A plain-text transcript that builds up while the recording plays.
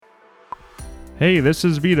Hey, this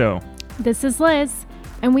is Vito. This is Liz,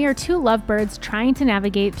 and we are two lovebirds trying to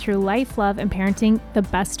navigate through life, love, and parenting the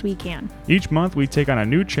best we can. Each month, we take on a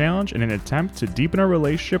new challenge in an attempt to deepen our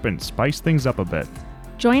relationship and spice things up a bit.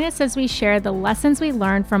 Join us as we share the lessons we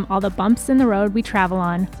learned from all the bumps in the road we travel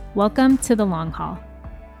on. Welcome to the long haul.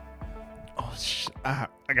 Oh, I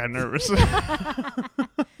got nervous.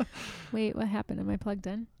 Wait, what happened? Am I plugged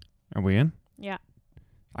in? Are we in? Yeah.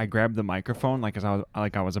 I grabbed the microphone like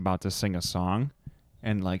I was about to sing a song,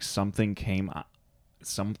 and like something came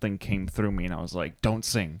through me, and I was like, "Don't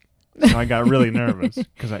sing." So I got really nervous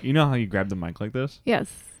because you know how you grab the mic like this, Yes.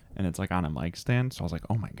 and it's like on a mic stand. So I was like,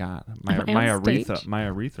 "Oh my god, my urethra,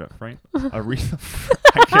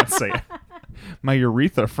 I can't say it. My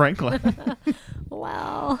urethra Franklin."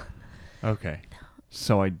 Well. Okay,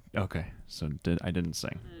 so I didn't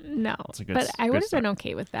sing. No, but I would have been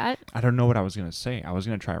okay with that. I don't know what I was gonna say. I was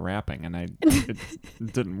gonna try rapping, and it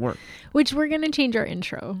didn't work. Which we're gonna change our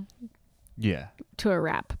intro. Yeah. To a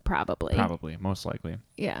rap, probably. Probably, most likely.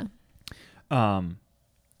 Yeah.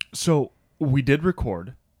 So we did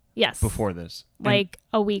record. Yes. Before this, like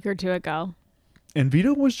a week or two ago. And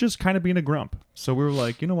Vito was just kind of being a grump, so we were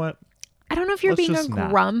like, you know what? I don't know if you're being a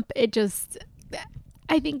grump. It just.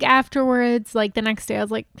 I think afterwards, like the next day, I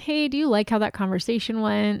was like, hey, do you like how that conversation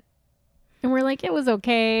went? And we're like, it was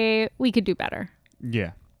okay. We could do better.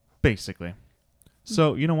 Yeah, basically.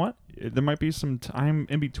 So, you know what? There might be some time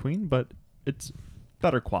in between, but it's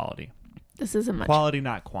better quality. This is a much quality,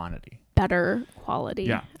 not quantity. Better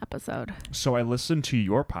quality episode. So I listened to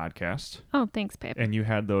your podcast. Oh, thanks, babe. And you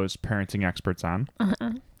had those parenting experts on.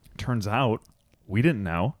 Uh-huh. Turns out, we didn't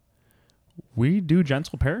know. We do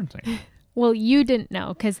gentle parenting. Well, you didn't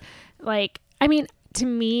know because, to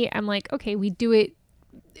me, I'm like, okay, we do it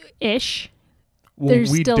ish. Well, There's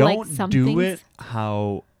we still don't like some do things. it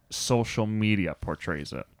how social media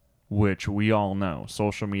portrays it, which we all know.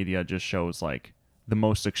 Social media just shows like the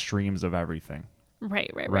most extremes of everything.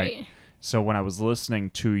 Right. So when I was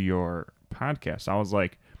listening to your podcast, I was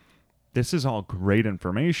like, this is all great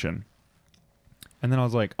information. And then I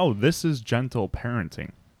was like, oh, this is gentle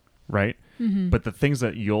parenting, right? Mm-hmm. But the things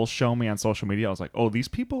that you'll show me on social media, I was like, oh, these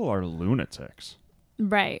people are lunatics.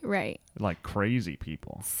 Right. Like crazy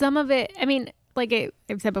people. Some of it, like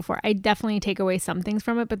I've said before, I definitely take away some things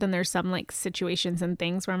from it, but then there's some like situations and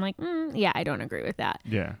things where I'm like, yeah, I don't agree with that.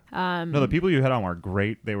 Yeah. No, the people you had on were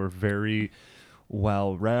great. They were very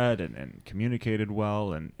well read and communicated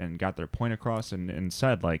well and got their point across and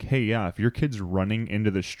said like, hey, yeah, if your kid's running into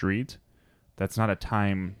the street, that's not a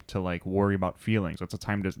time to like worry about feelings. That's a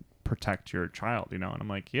time to protect your child, And I'm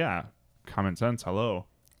like, yeah, common sense. Hello.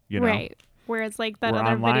 Right. Whereas like that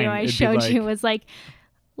other video I showed you was like,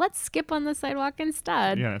 let's skip on the sidewalk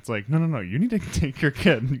instead. Yeah, it's like, no. You need to take your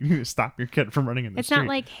kid. You need to stop your kid from running in the street. It's not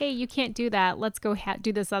like, hey, you can't do that. Let's go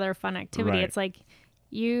do this other fun activity. Right. It's like,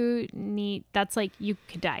 that's like you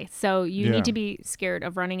could die. So you need to be scared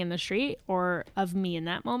of running in the street or of me in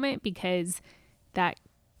that moment because that.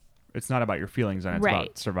 It's not about your feelings and it's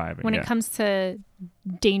about surviving. When it comes to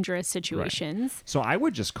dangerous situations. Right. So I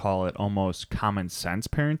would just call it almost common sense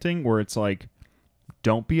parenting where it's like,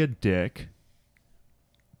 don't be a dick.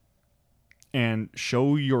 And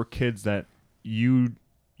show your kids that you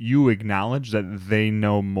acknowledge that they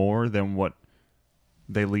know more than what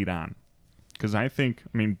they lead on. Because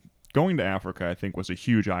going to Africa, I think, was a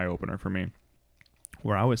huge eye-opener for me.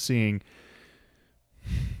 Where I was seeing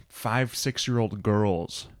 5-6-year-old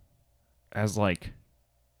girls as, like,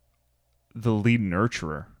 the lead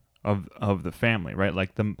nurturer of the family, right?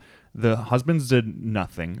 Like, the husbands did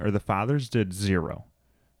nothing, or the fathers did zero,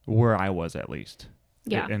 where I was at least.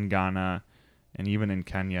 Yeah. In Ghana... And even in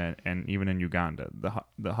Kenya and even in Uganda,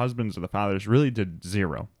 the husbands or the fathers really did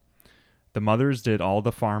zero. The mothers did all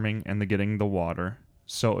the farming and the getting the water.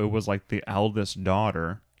 So it was like the eldest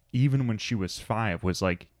daughter, even when she was 5, was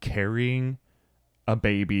like carrying a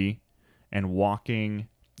baby and walking.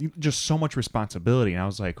 Just so much responsibility. And I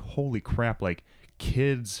was like, holy crap, like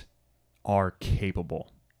kids are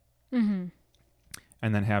capable. Mm-hmm.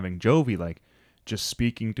 And then having Jovi, like just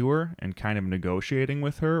speaking to her and kind of negotiating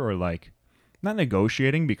with her or like, not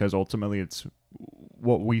negotiating because ultimately it's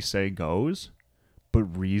what we say goes, but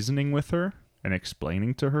reasoning with her and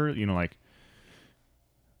explaining to her, like,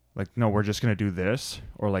 no, we're just going to do this,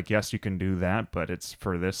 or like, yes, you can do that, but it's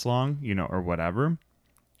for this long, or whatever.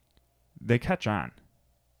 They catch on.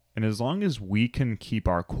 And as long as we can keep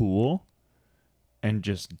our cool and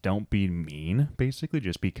just don't be mean, basically,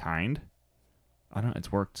 just be kind.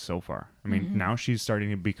 It's worked so far. Now she's starting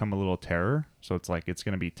to become a little terror. So it's like, it's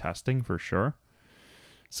going to be testing for sure.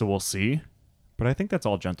 So we'll see. But I think that's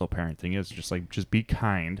all gentle parenting is. Just be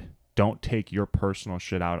kind. don't take your personal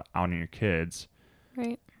shit out on your kids.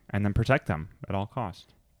 Right. And then protect them at all costs.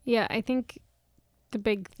 Yeah, I think the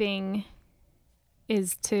big thing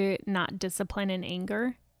is to not discipline in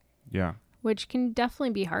anger. Yeah. Which can definitely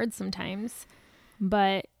be hard sometimes.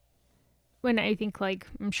 But when I think, like,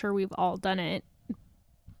 I'm sure we've all done it,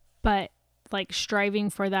 but like striving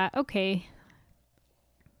for that, okay,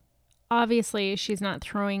 obviously she's not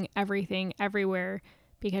throwing everything everywhere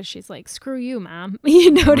because she's like, screw you, Mom.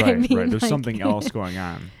 You know what I mean? Right. There's like, something else going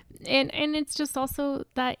on. And it's just also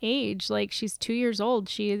that age. Like, she's 2 years old.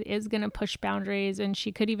 She is going to push boundaries, and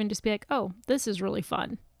she could even just be like, oh, this is really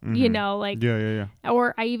fun. Mm-hmm. You know, like, yeah.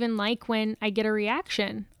 Or I even like when I get a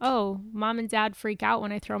reaction. Oh, Mom and Dad freak out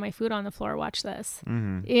when I throw my food on the floor. Watch this.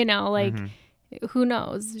 Mm-hmm. You know, like, mm-hmm. Who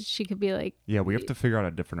knows? She could be like, yeah, we have to figure out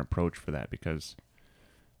a different approach for that, because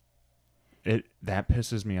that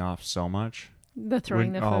pisses me off so much. The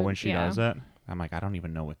throwing the food. Oh, when she does that, I'm like, I don't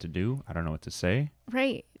even know what to do. I don't know what to say.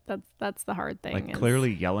 Right. That's the hard thing. Like,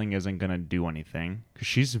 clearly yelling isn't going to do anything, because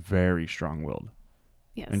she's very strong-willed.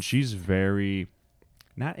 Yes. And she's very,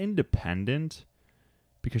 not independent,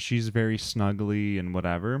 because she's very snuggly and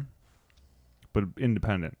whatever, but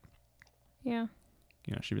independent. Yeah.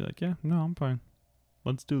 You know, she'd be like, yeah, no, I'm fine.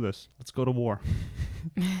 Let's do this. Let's go to war.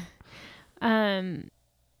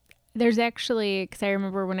 There's actually, because I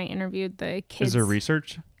remember when I interviewed the kids. Is there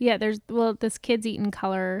research? Yeah, this Kids Eat in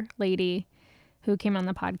Color lady who came on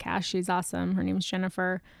the podcast. She's awesome. Her name's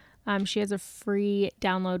Jennifer. She has a free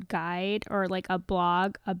download guide, or like a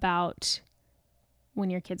blog about when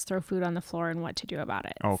your kids throw food on the floor and what to do about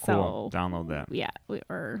it. Oh, cool. So, download that. Yeah,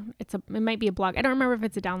 it might be a blog. I don't remember if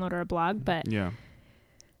it's a download or a blog, but yeah.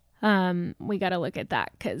 We got to look at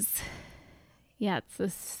that, because yeah, it's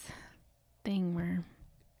this thing where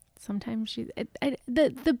sometimes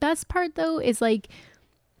the best part though is like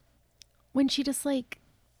when she just like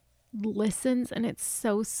listens, and it's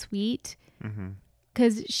so sweet,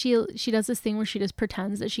 because she does this thing where she just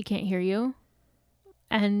pretends that she can't hear you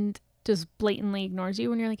and just blatantly ignores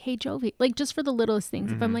you when you're like, hey Jovi, like just for the littlest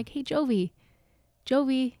things. If I'm like, hey Jovi,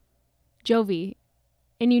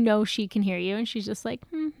 and you know she can hear you, and she's just like,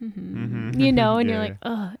 you know, and you're like,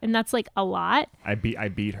 ugh, and that's like a lot. I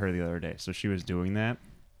beat her the other day, so she was doing that.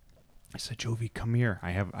 I said, Jovi, come here.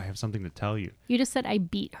 I have something to tell you. You just said I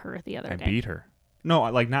beat her the other day. I beat her. No,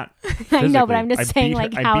 like not I know, but I'm just saying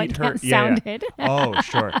like how it sounded. Oh,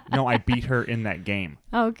 sure. No, I beat her in that game.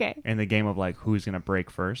 Oh, okay. In the game of like who's gonna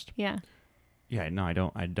break first. Yeah. Yeah. No, I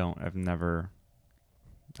don't. I've never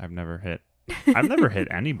hit. I've never hit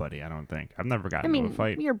anybody. I don't think. I've never gotten into a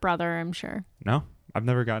fight. Your brother, I'm sure. No, I've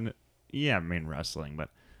never gotten it. Yeah, I mean wrestling, but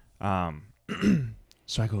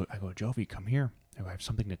so I go, Jovi, come here. I have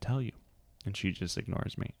something to tell you, and she just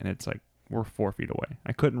ignores me, and it's like we're 4 feet away.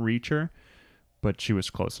 I couldn't reach her, but she was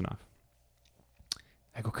close enough.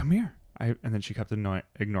 I go, come here. And then she kept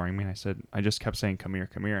ignoring me, and I said, I just kept saying, come here,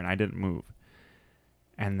 and I didn't move.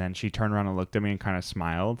 And then she turned around and looked at me and kind of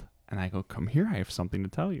smiled. And I go, come here, I have something to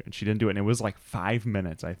tell you. And she didn't do it. And it was like 5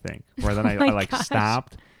 minutes, I think. Where then I like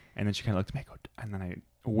stopped. And then she kind of looked at me. And then I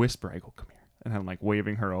whisper, I go, come here. And I'm like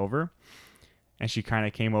waving her over. And she kind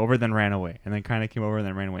of came over, then ran away. And then kind of came over, and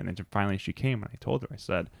then ran away. And then finally she came. And I told her, I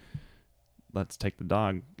said, let's take the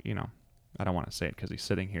dog. You know, I don't want to say it because he's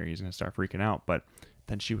sitting here. He's going to start freaking out. But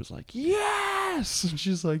then she was like, yes. And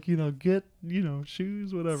she's like, get,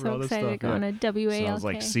 shoes, whatever, so all this stuff. So excited to go on a WALK. So I was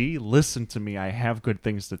like, see, listen to me. I have good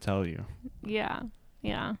things to tell you. Yeah.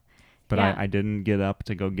 Yeah. But yeah. I didn't get up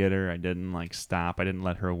to go get her. I didn't like stop. I didn't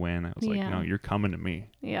let her win. I was like, no, you're coming to me.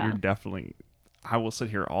 Yeah. You're definitely, I will sit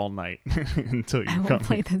here all night until you come. I won't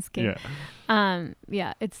play this game. Yeah.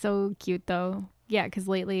 Yeah. It's so cute though. Yeah. Cause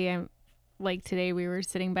lately like today we were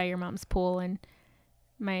sitting by your mom's pool, and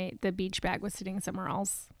the beach bag was sitting somewhere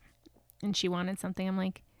else, and she wanted something. I'm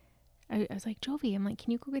like, I was like, Jovi, I'm like,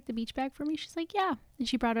 can you go get the beach bag for me? She's like, yeah. And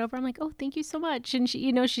she brought it over. I'm like, oh, thank you so much. And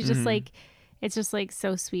she, she's just like, it's just like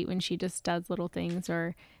so sweet when she just does little things.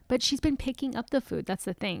 But she's been picking up the food. That's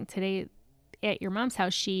the thing. Today at your mom's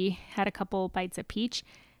house, she had a couple bites of peach,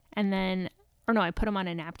 and then, I put them on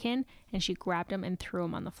a napkin, and she grabbed them and threw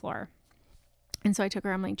them on the floor. And so I took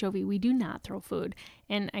her, I'm like, Jovi, we do not throw food.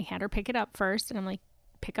 And I had her pick it up first, and I'm like,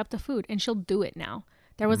 pick up the food, and she'll do it now.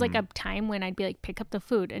 There was like a time when I'd be like, pick up the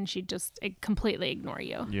food, and she'd just completely ignore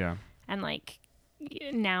you. Yeah. And like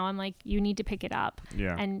now I'm like, you need to pick it up.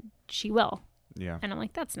 Yeah. And she will. Yeah. And I'm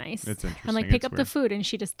like, that's nice. It's interesting. I'm like, pick up the food, and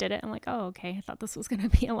she just did it. I'm like, oh, okay. I thought this was gonna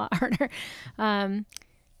be a lot harder. But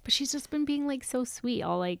she's just been being like so sweet.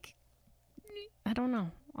 I'll like, I don't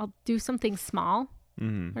know. I'll do something small,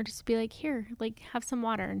 or just be like, here, like have some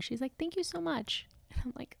water, and she's like, thank you so much. And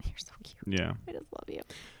I'm like, you're so cute. Yeah. I just love you.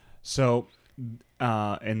 So,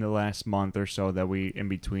 in the last month or so that in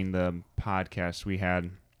between the podcasts, we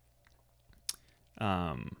had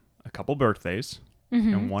a couple birthdays,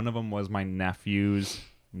 and one of them was my nephew's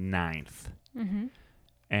 9th.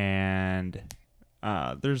 And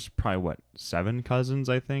there's probably, 7 cousins,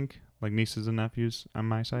 I think, like nieces and nephews on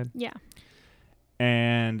my side. Yeah.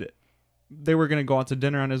 And they were going to go out to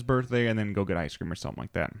dinner on his birthday and then go get ice cream or something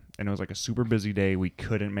like that. And it was like a super busy day. We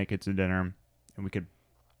couldn't make it to dinner, and we could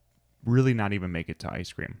really not even make it to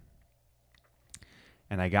ice cream.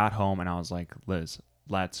 And I got home and I was like, Liz,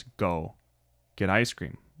 let's go get ice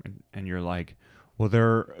cream. And you're like, well,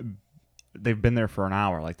 they've been there for an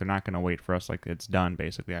hour. Like, they're not going to wait for us. Like, it's done,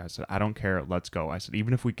 basically. I said, I don't care. Let's go. I said,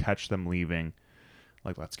 even if we catch them leaving,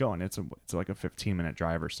 like, let's go. And it's like a 15-minute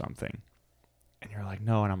drive or something. And you're like,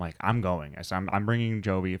 no. And I'm like, I'm going. I said, I'm bringing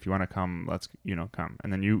Jovi. If you want to come, let's, come.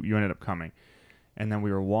 And then you ended up coming. And then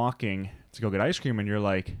we were walking to go get ice cream. And you're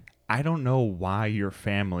like, I don't know why your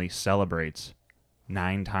family celebrates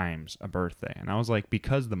 9 times a birthday. And I was like,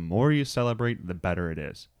 because the more you celebrate, the better it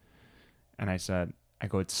is. And I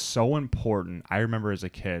go, it's so important. I remember as a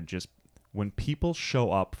kid, just when people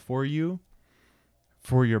show up for you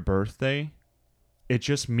for your birthday, it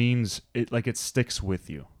just means it sticks with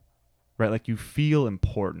you, right? Like, you feel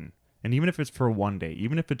important. And even if it's for one day,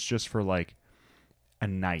 even if it's just for like a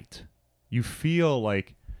night, you feel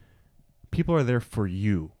like people are there for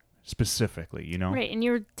you specifically, Right. And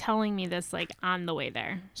you're telling me this like on the way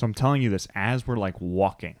there. So I'm telling you this as we're like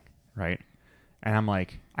walking, right? And I'm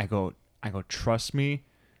like, I go, trust me,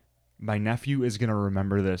 my nephew is going to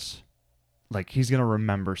remember this. Like, he's going to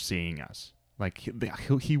remember seeing us. Like,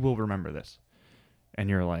 he will remember this. And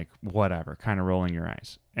you're like, whatever, kind of rolling your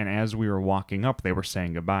eyes. And as we were walking up, they were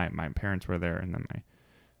saying goodbye. My parents were there, and then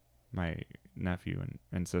my nephew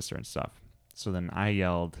and sister and stuff. So then I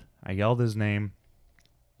yelled his name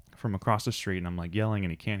from across the street, and I'm like yelling,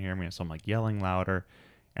 and he can't hear me. So I'm like yelling louder.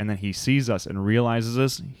 And then he sees us and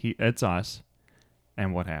realizes it's us.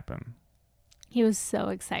 And what happened? He was so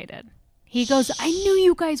excited. He goes, I knew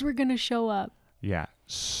you guys were going to show up. Yeah,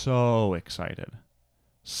 so excited.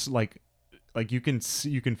 Like you can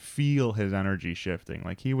feel his energy shifting.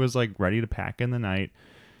 Like, he was like ready to pack in the night.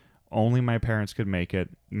 Only my parents could make it.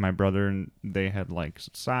 My brother, and they had like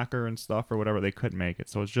soccer and stuff or whatever. They couldn't make it.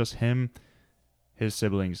 So it's just him, his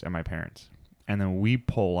siblings, and my parents. And then we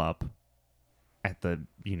pull up at the,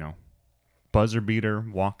 buzzer beater,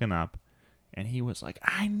 walking up. And he was like,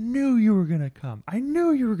 I knew you were going to come. I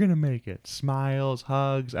knew you were going to make it. Smiles,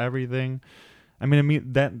 hugs, everything. I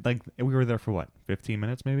mean, that, like, we were there for what, 15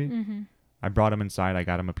 minutes maybe? Mm-hmm. I brought him inside. I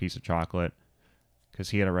got him a piece of chocolate because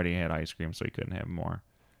he had already had ice cream, so he couldn't have more.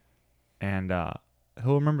 And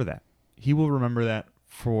he'll remember that. He will remember that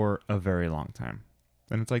for a very long time.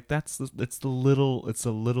 And it's like, it's the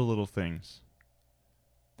little things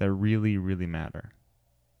that really, really matter.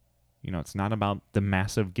 It's not about the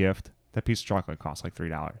massive gift. That piece of chocolate costs like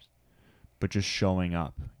 $3, but just showing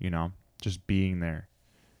up, just being there,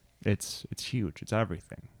 it's huge. It's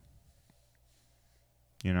everything,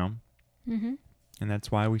 Mm-hmm. And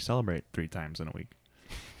that's why we celebrate 3 times in a week.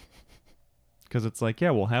 Because it's like,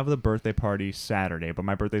 yeah, we'll have the birthday party Saturday, but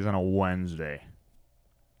my birthday's on a Wednesday,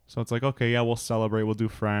 so it's like, okay, yeah, we'll celebrate, we'll do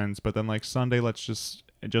friends, but then like Sunday, let's just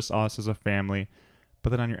us as a family. But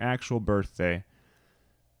then on your actual birthday,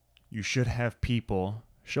 you should have people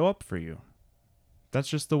show up for you. That's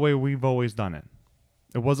just the way we've always done it.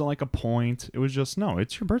 It wasn't like a point. It was just, no,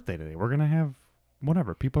 it's your birthday today. We're going to have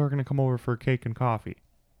whatever. People are going to come over for cake and coffee.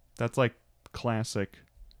 That's like classic.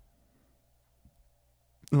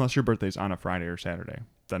 Unless your birthday's on a Friday or Saturday.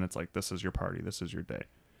 Then it's like, this is your party. This is your day.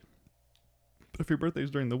 But if your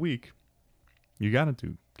birthday's during the week, you got to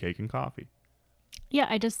do cake and coffee. Yeah,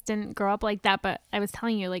 I just didn't grow up like that. But I was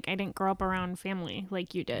telling you, like, I didn't grow up around family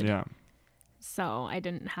like you did. Yeah. So I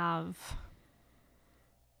didn't have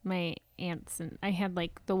my aunts, and I had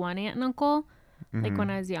like the one aunt and uncle, like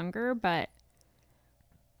when I was younger, but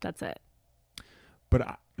that's it.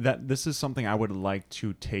 But this is something I would like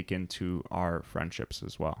to take into our friendships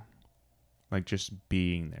as well. Like, just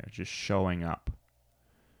being there, just showing up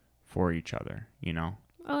for each other,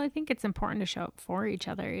 Well, I think it's important to show up for each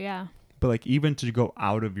other, yeah. But like, even to go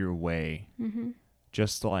out of your way,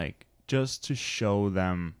 just to show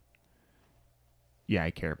them, yeah,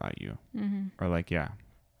 I care about you. Mm-hmm. Or like, yeah,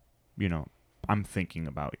 I'm thinking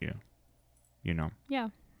about you, Yeah,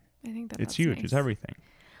 I think it's huge. Nice. It's everything.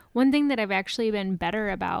 One thing that I've actually been better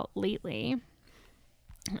about lately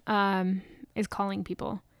is calling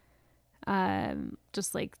people.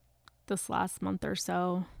 Just like this last month or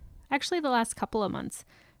so. Actually, the last couple of months.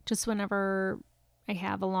 Just whenever I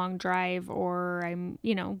have a long drive or I'm,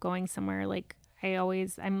 you know, going somewhere, like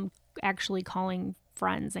I'm actually calling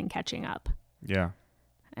friends and catching up. Yeah.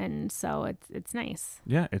 And so it's nice.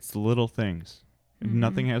 Yeah, it's the little things.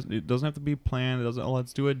 Mm-hmm. It doesn't have to be planned. It doesn't, oh,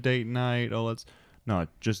 let's do a date night. No,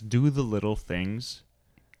 just do the little things.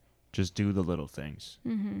 Just do the little things.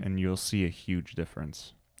 Mm-hmm. And you'll see a huge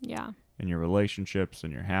difference Yeah. in your relationships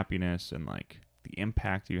and your happiness and like the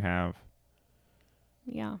impact you have.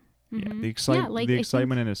 Yeah. Yeah, Mm-hmm. the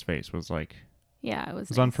excitement in his face was like, yeah, it was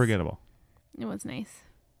nice. nice. Unforgettable. It was nice.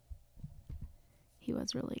 He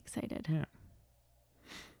was really excited. Yeah.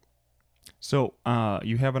 So,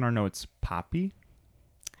 you have in our notes Papi.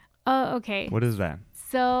 Oh, okay. What is that?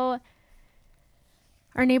 So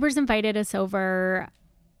our neighbors invited us over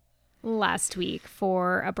last week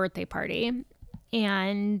for a birthday party,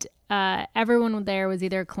 and everyone there was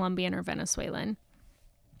either Colombian or Venezuelan.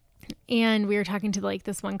 And we were talking to like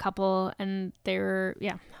this one couple, and they were,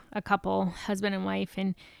 a couple, husband and wife,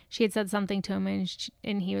 and she had said something to him,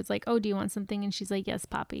 and he was like, "Oh, do you want something?" And she's like, "Yes,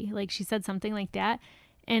 Papi." Like she said something like that,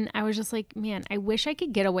 and I was just like, man, I wish I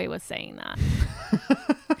could get away with saying that.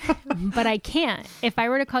 But I can't. If I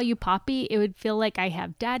were to call you Papi, it would feel like I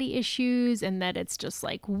have daddy issues and that it's just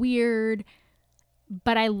like weird.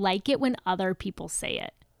 But I like it when other people say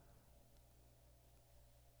it.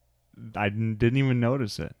 I didn't even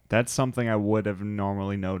notice it. That's something I would have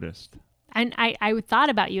normally noticed. And I thought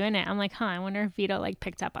about you in it. I'm like, I wonder if Vito like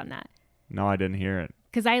picked up on that. No, I didn't hear it.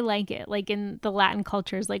 Because I like it. Like in the Latin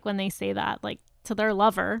cultures, like when they say that, like to their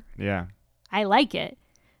lover. Yeah. I like it.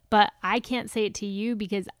 But I can't say it to you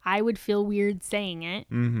because I would feel weird saying it.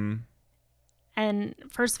 Mm-hmm. And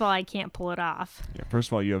first of all, I can't pull it off. Yeah. First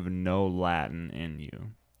of all, you have no Latin in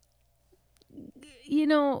you. You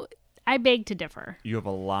know, I beg to differ. You have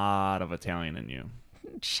a lot of Italian in you.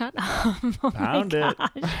 Shut up. Oh Found my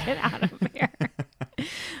gosh, get out of here.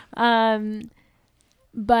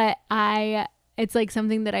 But it's like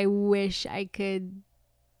something that I wish I could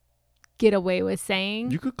get away with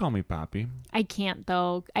saying. You could call me Papi. I can't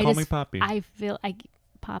though. Call me Papi. I feel like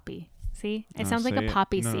Papi. See, it sounds like a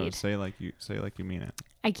poppy seed. No, say like you mean it.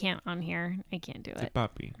 I can't on here. I can't do it.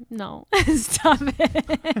 Papi. No, stop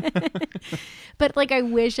it. But like, I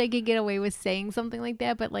wish I could get away with saying something like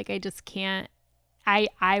that, but like, I just can't.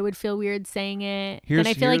 I would feel weird saying it. And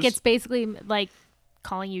I feel like it's basically like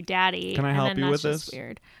calling you daddy. Can I help you with this?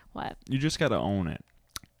 Weird. What? You just got to own it.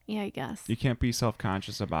 Yeah, I guess. You can't be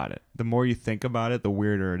self-conscious about it. The more you think about it, the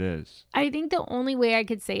weirder it is. I think the only way I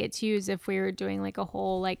could say it to you is if we were doing like a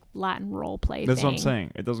whole like Latin role play That's thing. what I'm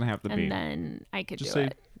saying. It doesn't have to be. And then I could just do say,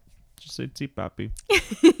 it. Just say, "Ti Papi."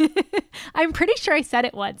 I'm pretty sure I said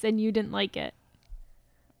it once and you didn't like it.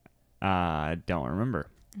 I don't remember.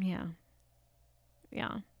 Yeah.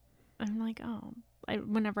 Yeah. I'm like, oh,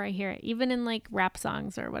 whenever I hear it, even in like rap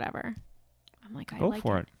songs or whatever, I'm like, Go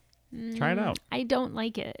for it. Try it out. I don't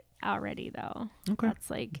like it already though. Okay. That's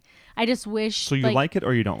like, I just wish. So you like it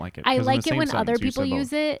or you don't like it? I like it when other people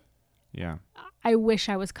use it. Yeah. I wish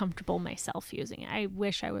I was comfortable myself using it. I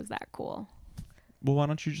wish I was that cool. Well, why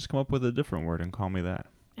don't you just come up with a different word and call me that?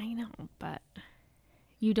 I know, but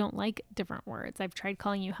you don't like different words. I've tried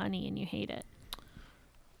calling you honey and you hate it.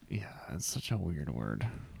 Yeah, it's such a weird word.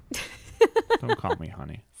 Don't call me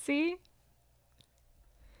honey. See?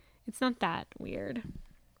 It's not that weird.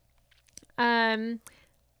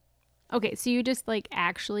 Okay, so you just like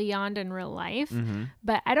actually yawned in real life. Mm-hmm.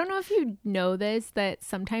 But I don't know if you know this, that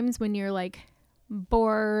sometimes when you're like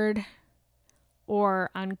bored or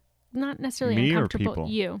not necessarily Me uncomfortable, or people?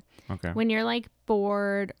 you. Okay. When you're like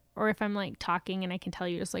bored, or if I'm like talking and I can tell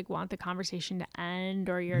you just like want the conversation to end,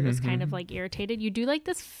 or you're just kind of like irritated, you do like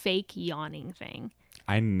this fake yawning thing.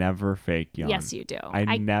 I never fake yawn. Yes, you do.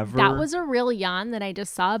 I never. That was a real yawn that I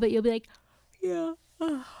just saw, but you'll be like, yeah.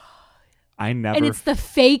 I never. And it's the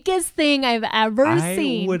fakest thing I've ever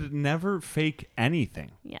seen. I would never fake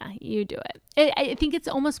anything. Yeah, you do it. I think it's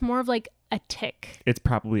almost more of like a tick. It's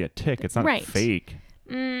probably a tick. It's not fake.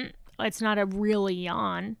 It's not a real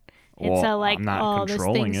yawn. Well, It's a like, I'm not this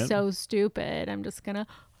controlling thing's it. so stupid. I'm just gonna,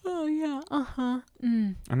 oh yeah, uh-huh.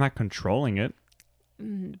 Mm. I'm not controlling it.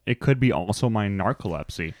 It could be also my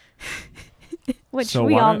narcolepsy. Which so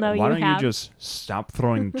we all know why you don't have. you just stop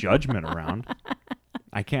throwing judgment around?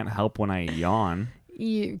 I can't help when I yawn.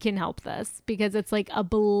 You can help this because it's like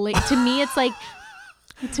to me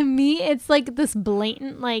it's like this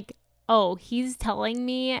blatant like, oh, he's telling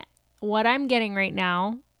me what I'm getting right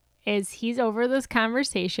now is he's over this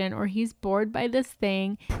conversation or he's bored by this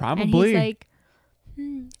thing. Probably. And he's like,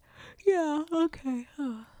 yeah, okay.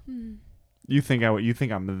 You think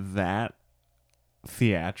I'm that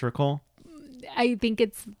theatrical? I think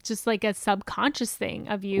it's just like a subconscious thing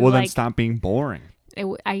of you. Well, like, then stop being boring.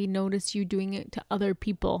 I notice you doing it to other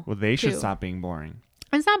people. Well, they should too. stop being boring.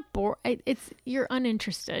 It's not boring. It's you're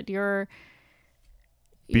uninterested.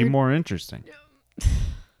 Be more interesting.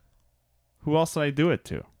 Who else did I do it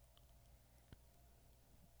to?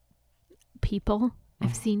 People.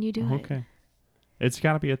 I've seen you do it. Okay. It's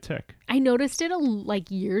got to be a tick. I noticed it like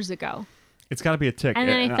years ago. It's got to be a tick. And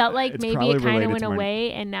then I felt like it's maybe it kind of related went to my-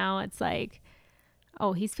 away, and now it's like,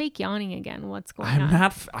 oh, he's fake yawning again. What's going on? I'm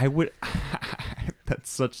not. I would. That's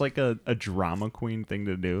such like a drama queen thing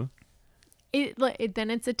to do. Then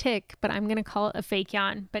it's a tick, but I'm gonna call it a fake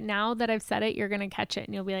yawn. But now that I've said it, you're gonna catch it,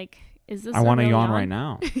 and you'll be like, "Is this?" I want to yawn right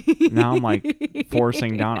now. Now I'm like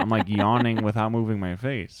forcing down. I'm like yawning without moving my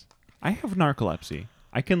face. I have narcolepsy.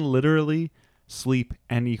 I can literally sleep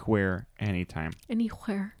anywhere, anytime.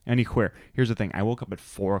 Anywhere. Here's the thing. I woke up at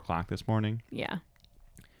 4:00 this morning. Yeah.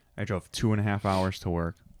 I drove 2.5 hours to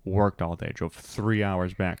work. Worked all day. Drove 3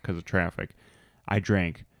 hours back because of traffic. I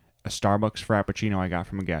drank a Starbucks Frappuccino I got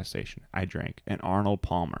from a gas station. I drank an Arnold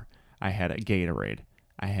Palmer. I had a Gatorade.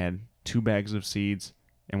 I had 2 bags of seeds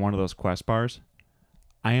and one of those Quest bars.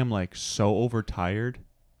 I am like so overtired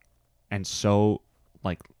and so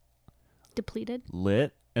like Depleted?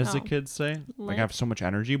 lit, as the Oh. kids say. Lit. Like I have so much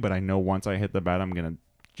energy, but I know once I hit the bed, I'm going to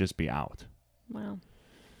just be out. Wow.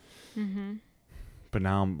 Mm-hmm. But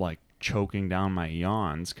now I'm like choking down my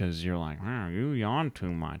yawns because you're like, you yawn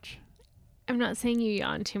too much. I'm not saying you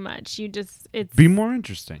yawn too much. It's Be more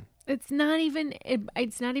interesting. It's not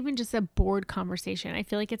even just a bored conversation. I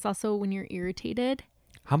feel like it's also when you're irritated.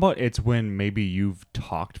 How about it's when maybe you've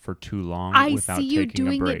talked for too long I without see you taking a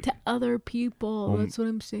doing break? it to other people. Well, That's what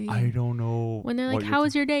I'm saying. I don't know. When they're like, what "How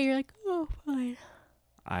was your day?" You're like, "Oh, fine."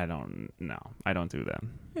 I don't know. I don't do that.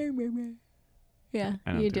 Yeah,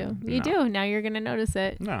 I don't you do do. that. You No. do. Now you're gonna notice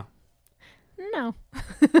it. No. No,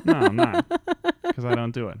 No, I'm not. Because I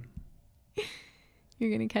don't do it.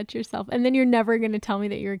 you're gonna catch yourself, and then you're never gonna tell me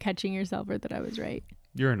that you were catching yourself or that I was right.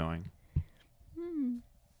 You're annoying.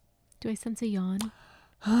 Do I sense a yawn?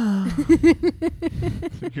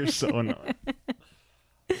 You're so annoying.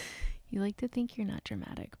 You like to think you're not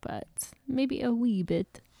dramatic, but maybe a wee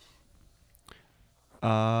bit.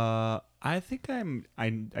 I think I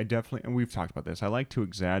definitely, and we've talked about this, I like to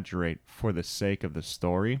exaggerate for the sake of the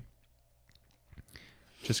story.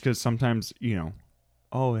 Just because sometimes,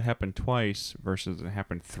 oh, it happened twice versus it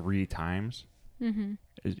happened 3 times. Mm-hmm.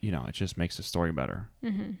 It just makes the story better.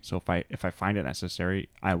 Mm-hmm. So if I find it necessary,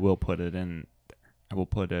 I will put it in. I will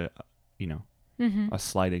put a Mm-hmm. a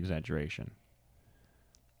slight exaggeration.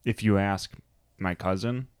 If you ask my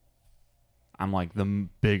cousin, I'm like the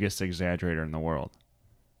biggest exaggerator in the world,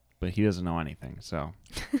 but he doesn't know anything. So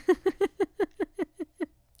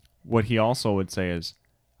what he also would say is,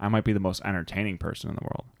 I might be the most entertaining person in the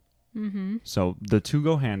world. Mm-hmm. So the two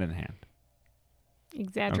go hand in hand.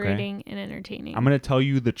 Exaggerating and entertaining. I'm going to tell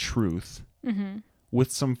you the truth Mm-hmm.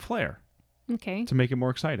 with some flair Okay. to make it more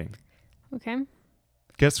exciting. Okay.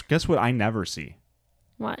 Guess what I never see?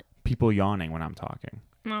 What? People yawning when I'm talking.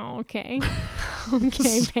 Oh, okay.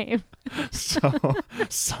 Okay, babe. So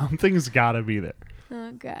something's got to be there.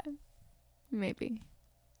 Oh, God. Maybe.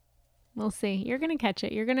 We'll see. You're going to catch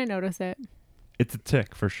it. You're going to notice it. It's a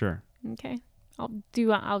tick for sure. Okay. Do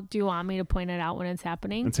you want me to point it out when it's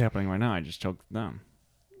happening? It's happening right now. I just choked down.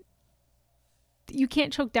 You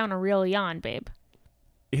can't choke down a real yawn, babe.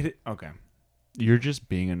 Okay. You're just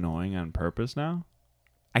being annoying on purpose now?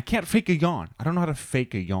 I can't fake a yawn. I don't know how to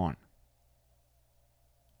fake a yawn.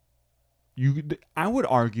 I would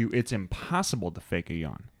argue it's impossible to fake a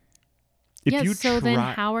yawn. Then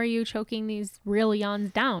how are you choking these real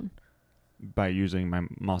yawns down? By using my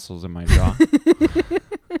muscles in my jaw.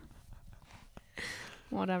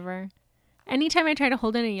 Whatever. Anytime I try to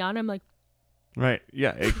hold in a yawn, I'm like, Right.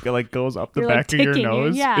 Yeah. It like goes up the You're, back like, of your ticking it,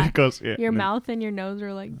 nose. yeah. It goes. Yeah, your mouth and your nose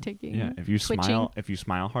are like ticking. Yeah. If you twitching.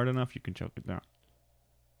 smile hard enough, you can choke it down.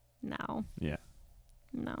 No. Yeah.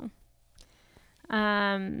 No.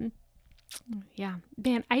 Yeah.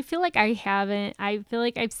 Man, I feel like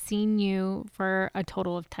I've seen you for a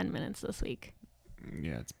total of 10 minutes this week.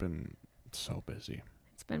 Yeah. It's been so busy.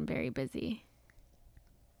 It's been very busy.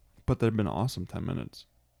 But they've been awesome 10 minutes.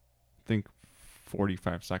 I think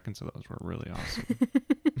 45 seconds of those were really awesome.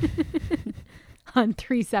 On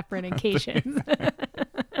 3 separate occasions.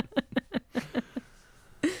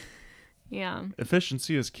 Yeah.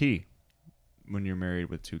 Efficiency is key when you're married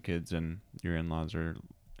with 2 kids and your in-laws are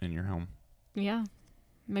in your home. Yeah.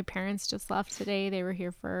 My parents just left today. They were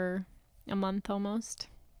here for a month almost.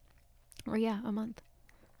 Or yeah, a month.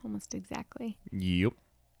 Almost exactly. Yep.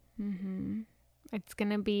 Mm-hmm. It's going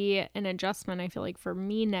to be an adjustment, I feel like, for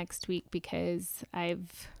me next week because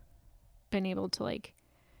I've been able to like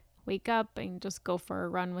wake up and just go for a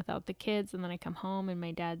run without the kids. And then I come home and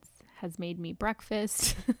my dad has made me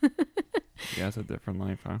breakfast. Yeah, it's a different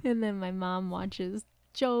life, huh? And then my mom watches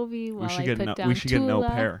Jovi while I put down We should get an au Tula.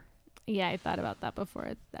 pair. Yeah, I thought about that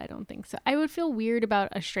before. I don't think so. I would feel weird about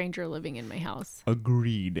a stranger living in my house.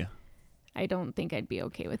 Agreed. I don't think I'd be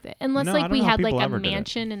okay with it. Unless No, I like don't we know how had like people a ever did it.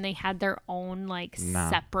 mansion and they had their own like Nah.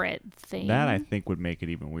 separate thing. That I think would make it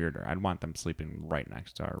even weirder. I'd want them sleeping right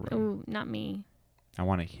next to our room. Ooh, not me. I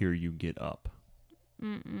want to hear you get up.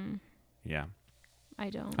 Mm-mm. Yeah. I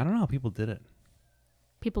don't. I don't know how people did it.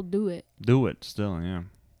 People do it. Do it still, yeah.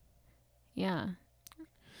 Yeah.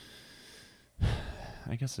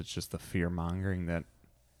 I guess it's just the fear mongering that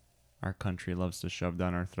our country loves to shove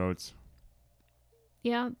down our throats.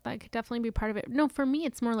 Yeah, that could definitely be part of it. No, for me,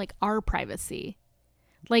 it's more like our privacy.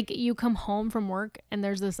 Like you come home from work and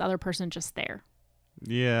there's this other person just there.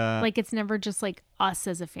 Yeah. Like it's never just like us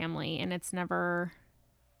as a family, and it's never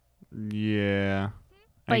Yeah.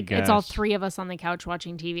 like it's all three of us on the couch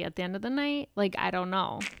watching TV at the end of the night. Like I don't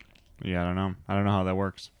know. Yeah, I don't know. I don't know how that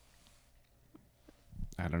works.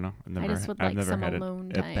 I don't know. I just would like some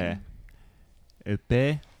alone time.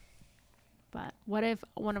 Epe. But what if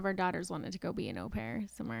one of our daughters wanted to go be an au pair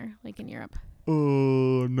somewhere, like in Europe?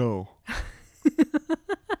 Oh, no.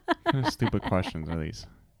 What kind of stupid questions are these?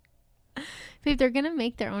 Babe, they're going to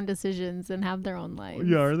make their own decisions and have their own lives.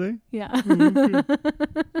 Yeah, are they? Yeah.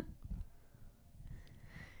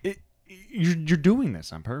 You're doing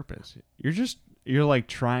this on purpose. You're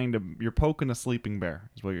like you're poking a sleeping bear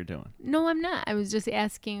is what you're doing. No, I'm not. I was just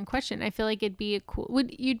asking a question. I feel like it'd be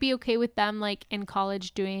you'd be okay with them like in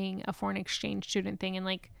college doing a foreign exchange student thing and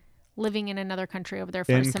like living in another country over there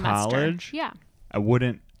for a semester? In college? Yeah. I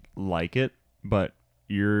wouldn't like it, but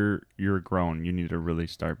you're grown. You need to really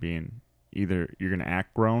start being either you're going to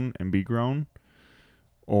act grown and be grown,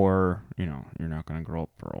 or, you're not going to grow up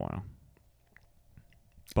for a while.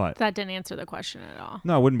 But that didn't answer the question at all.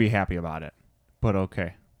 No, I wouldn't be happy about it. But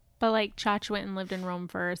okay. But like Chach went and lived in Rome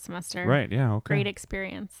for a semester. Right, yeah, okay. Great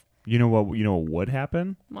experience. You know what would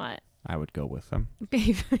happen? What? I would go with them.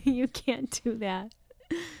 Babe, you can't do that.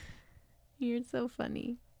 You're so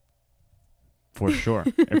funny. For sure.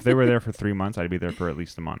 If they were there for 3 months, I'd be there for at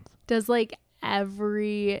least a month. Does like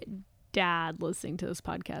every dad listening to this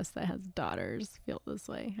podcast that has daughters feel this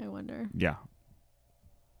way? I wonder. Yeah.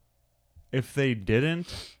 If they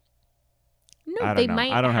didn't, no, they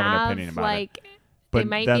might. I don't have an opinion about it. But they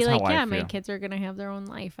might be like, yeah, my kids are gonna have their own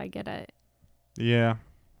life. I get it. Yeah.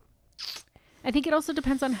 I think it also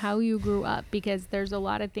depends on how you grew up, because there's a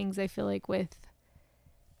lot of things I feel like with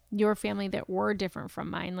your family that were different from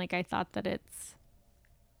mine. Like I thought that it's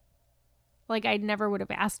like I never would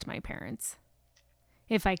have asked my parents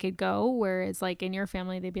if I could go, whereas like in your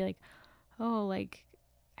family they'd be like, oh, like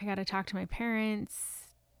I gotta talk to my parents,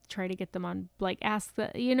 try to get them on, like ask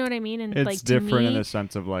the, you know what I mean? And it's like different me, in the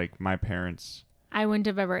sense of like my parents, I wouldn't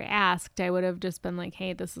have ever asked. I would have just been like,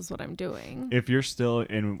 hey, this is what I'm doing. If you're still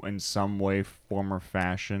in some way, form, or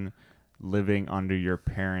fashion living under your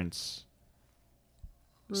parents'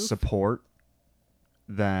 Roof? support,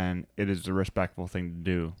 then it is the respectful thing to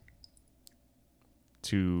do.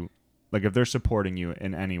 To, like, if they're supporting you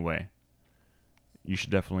in any way, you should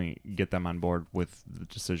definitely get them on board with the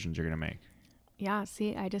decisions you're going to make. Yeah,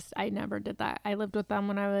 see, I never did that. I lived with them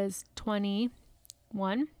when I was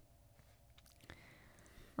 21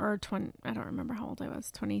 or 20. I don't remember how old I was.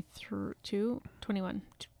 22, 21,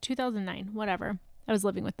 2009, whatever. I was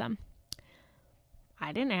living with them.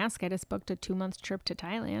 I didn't ask. I just booked a 2-month trip to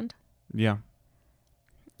Thailand. Yeah.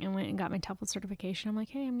 And went and got my TEFL certification. I'm like,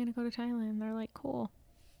 hey, I'm going to go to Thailand. They're like, cool.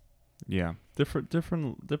 Yeah. Different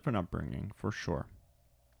upbringing, for sure.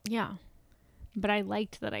 Yeah. But I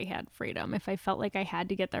liked that I had freedom. If I felt like I had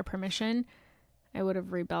to get their permission, I would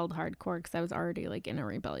have rebelled hardcore because I was already like in a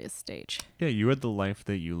rebellious stage. Yeah, you had the life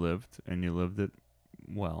that you lived, and you lived it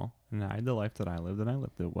well. And I had the life that I lived, and I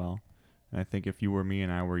lived it well. And I think if you were me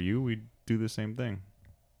and I were you, we'd do the same thing.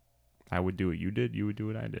 I would do what you did. You would do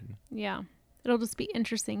what I did. Yeah. It'll just be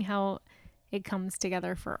interesting how it comes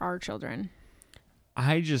together for our children.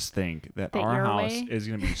 I just think that our house is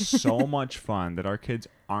going to be so much fun that our kids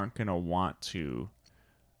aren't going to want to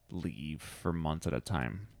leave for months at a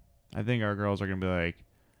time. I think our girls are going to be like,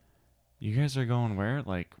 you guys are going where?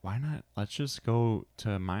 Like, why not? Let's just go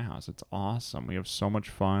to my house. It's awesome. We have so much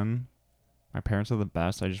fun. My parents are the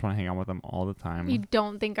best. I just want to hang out with them all the time. You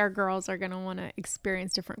don't think our girls are going to want to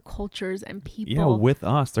experience different cultures and people? Yeah, with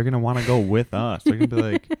us. They're going to want to go with us. They're going to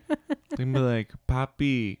be like,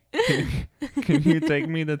 Papi, can you take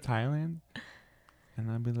me to Thailand? And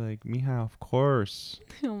I'd be like, Mija, of course.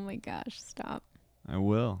 Oh my gosh, stop. I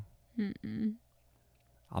will. Mm-mm.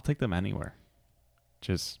 I'll take them anywhere.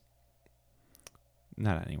 Just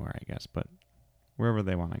not anywhere, I guess, but wherever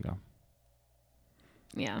they want to go.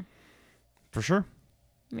 Yeah. For sure.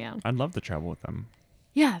 Yeah. I'd love to travel with them.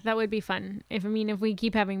 Yeah, that would be fun. If we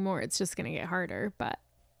keep having more, it's just going to get harder, but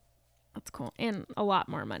that's cool. And a lot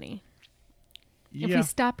more money. Yeah. If we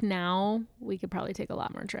stop now, we could probably take a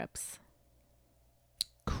lot more trips.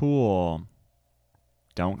 Cool.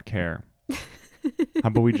 Don't care. How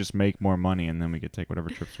about we just make more money and then we could take whatever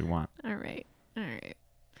trips we want? All right.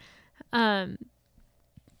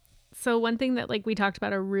 So one thing that like we talked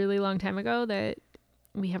about a really long time ago that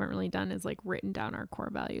we haven't really done is like written down our core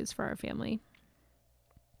values for our family.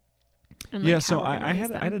 And, like, Yeah, how so we're gonna I raise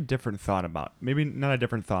had them. a different thought about, maybe not a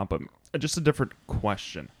different thought, but just a different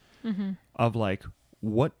question of like,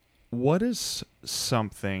 what is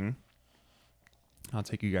something, I'll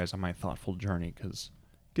take you guys on my thoughtful journey because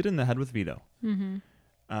get in the head with Vito.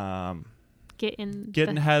 Get in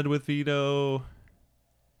Getting head with Vito,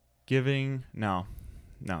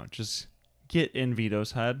 just get in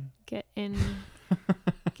Vito's head. Get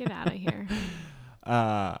out of here.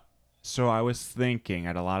 So I was thinking, I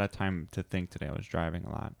had a lot of time to think today. I was driving a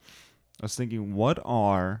lot. I was thinking, what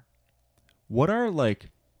are like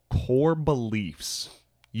core beliefs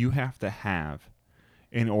you have to have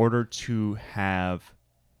in order to have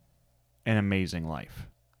an amazing life,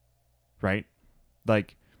 right?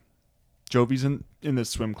 Like Jovi's in this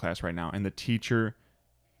swim class right now, and the teacher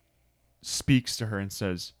speaks to her and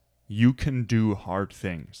says, "You can do hard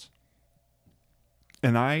things."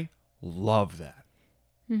 And I love that.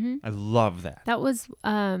 I love that. That was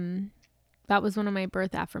one of my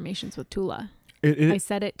birth affirmations with Tula. I I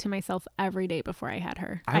said it to myself every day before I had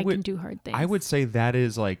her. I can do hard things. I would say that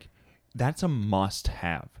is like, that's a must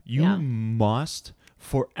have. You must,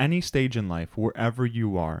 for any stage in life, wherever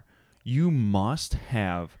you are, you must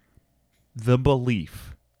have the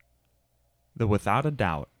belief that without a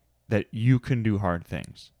doubt that you can do hard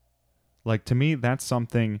things. Like, to me, that's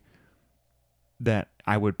something that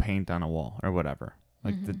I would paint on a wall or whatever.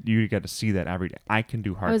 Like, you get to see that every day. I can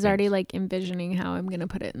do hard things. I was already like envisioning how I'm going to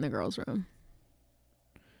put it in the girls' room.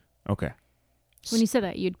 Okay. When you said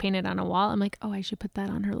that you'd paint it on a wall, I'm like, oh, I should put that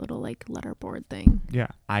on her little like letterboard thing. Yeah,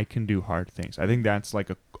 I can do hard things. I think that's like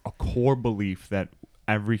a core belief that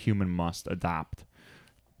every human must adopt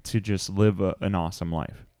to just live an awesome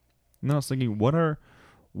life. And then I was thinking, what are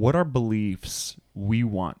beliefs we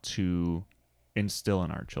want to instill in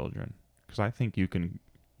our children? Because I think you can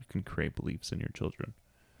create beliefs in your children.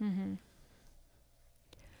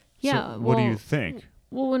 Yeah. So what do you think?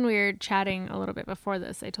 Well, when we were chatting a little bit before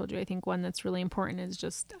this, I told you I think one that's really important is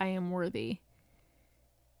just I am worthy.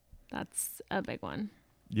 That's a big one.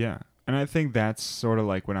 Yeah. And I think that's sort of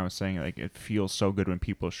like when I was saying, like, it feels so good when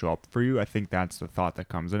people show up for you. I think that's the thought that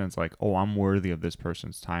comes in. It's like, oh, I'm worthy of this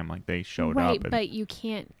person's time. Like, they showed up. Right, but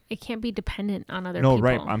it can't be dependent on other people. No,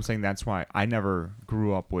 right. I'm saying that's why I never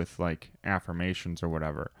grew up with, like, affirmations or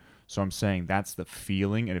whatever. So I'm saying that's the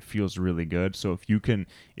feeling, and it feels really good. So if you can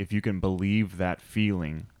believe that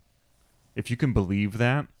feeling, if you can believe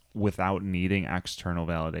that without needing external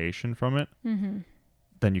validation from it,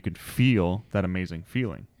 then you can feel that amazing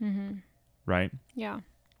feeling, right? Yeah.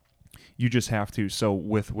 You just have to. So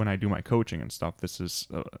when I do my coaching and stuff, this is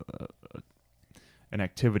an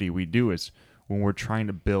activity we do is when we're trying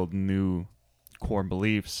to build new core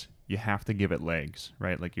beliefs, you have to give it legs,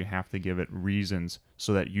 right? Like, you have to give it reasons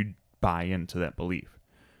so that you buy into that belief,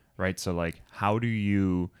 right? So, like, how do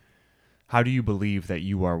you believe that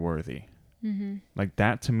you are worthy? Like,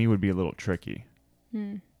 that to me would be a little tricky.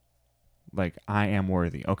 Like, I am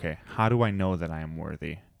worthy. Okay, how do I know that I am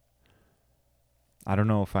worthy? I don't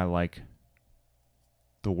know if I like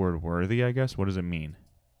the word worthy, I guess. What does it mean?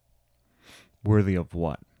 Worthy of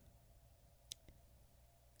what?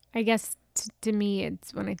 I guess to me,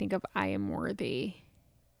 it's when I think of I am worthy.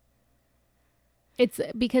 It's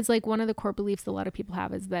because, like, one of the core beliefs a lot of people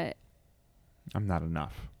have is that I'm not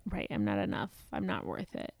enough. Right, I'm not enough. I'm not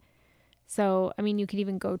worth it. So, I mean, you could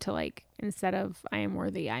even go to, like, instead of I am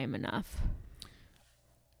worthy, I am enough.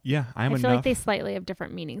 Yeah, I feel enough. like they slightly have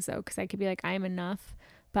different meanings, though, because I could be like, I am enough,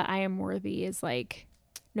 but I am worthy is like,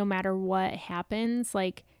 no matter what happens,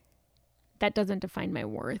 like, that doesn't define my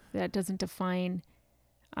worth. That doesn't define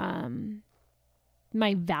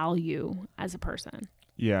my value as a person.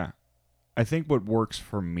 Yeah. I think what works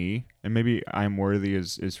for me, and maybe I'm worthy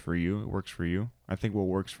is for you, it works for you. I think what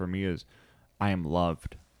works for me is I am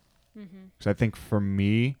loved. Because I think for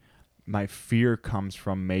me, my fear comes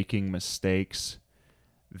from making mistakes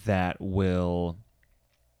that will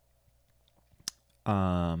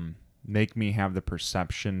make me have the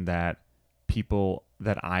perception that people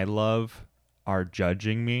that I love are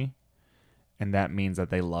judging me, and that means that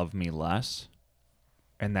they love me less,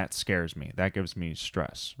 and that scares me. That gives me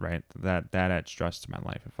stress, right? That adds stress to my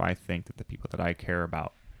life. If I think that the people that I care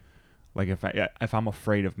about, like if I'm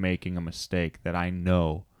afraid of making a mistake that I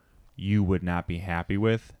know you would not be happy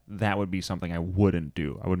with, that would be something I wouldn't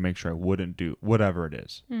do. I would make sure I wouldn't do whatever it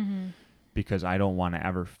is, because I don't want to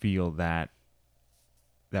ever feel that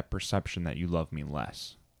perception that you love me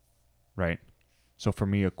less, right? So for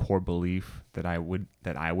me, a core belief that I would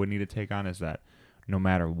need to take on is that no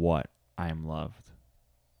matter what, I am loved.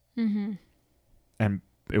 And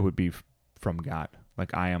it would be from God.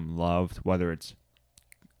 Like, I am loved, whether it's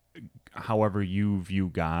however you view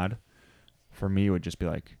God. For me, it would just be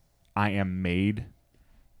like, I am made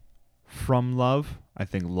from love. I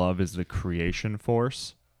think love is the creation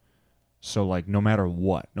force. So, like, no matter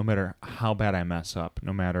what, no matter how bad I mess up,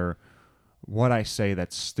 no matter what I say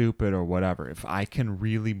that's stupid or whatever, if I can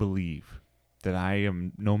really believe that I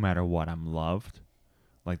am, no matter what, I'm loved,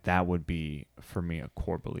 like, that would be, for me, a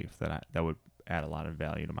core belief that would add a lot of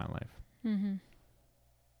value to my life.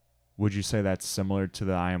 Would you say that's similar to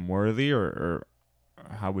the I am worthy, or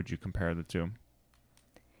how would you compare the two?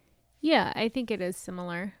 Yeah, I think it is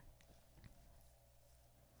similar.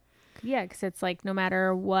 Yeah, because it's like no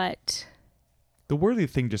matter what. The worthy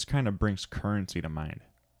thing just kind of brings currency to mind.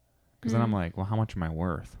 Because then I'm like, well, how much am I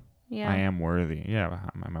worth? Yeah. I am worthy. Yeah,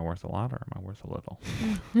 but am I worth a lot, or am I worth a little?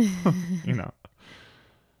 You know.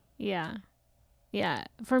 Yeah. Yeah.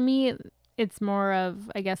 For me, it's more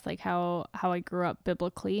of, I guess, like how I grew up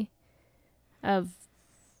biblically, of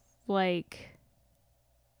like,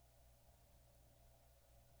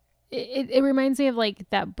 it reminds me of like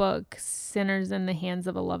that book, Sinners in the Hands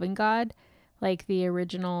of a Loving God. Like, the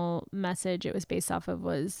original message it was based off of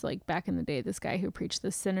was like back in the day, this guy who preached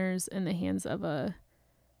the sinners in the hands of a,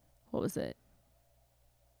 what was it?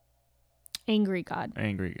 Angry God.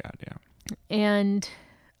 Angry God, yeah. And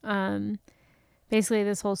basically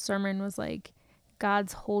this whole sermon was like,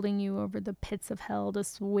 God's holding you over the pits of hell,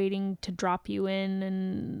 just waiting to drop you in,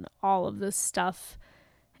 and all of this stuff.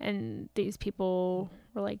 And these people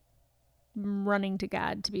were like running to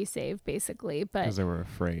God to be saved, basically. But because they were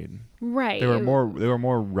afraid. Right. They were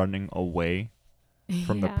more running away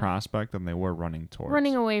from the prospect than they were running towards.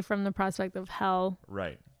 Running away from the prospect of hell.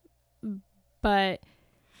 Right. But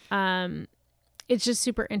it's just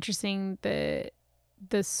super interesting, the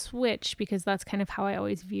switch, because that's kind of how I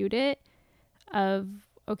always viewed it, of,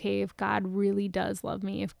 okay, if God really does love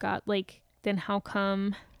me, if God, like, then how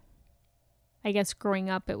come, I guess growing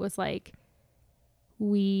up it was like,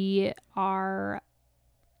 we're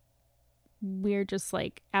just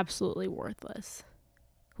like absolutely worthless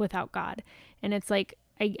without God. And it's like,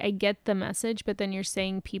 I get the message, but then you're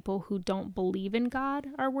saying people who don't believe in God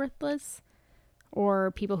are worthless,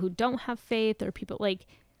 or people who don't have faith, or people like,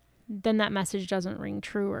 then that message doesn't ring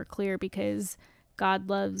true or clear, because God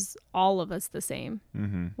loves all of us the same,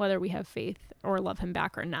 whether we have faith or love him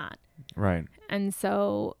back or not. Right. And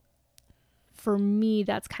so for me,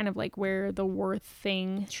 that's kind of like where the worth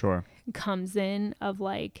thing comes in, of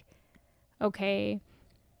like, okay,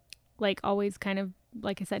 like always kind of,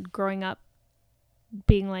 like I said, growing up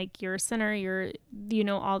being like, you're a sinner, you're,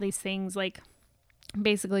 all these things, like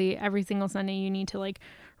basically every single Sunday you need to like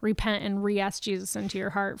repent and re-ask Jesus into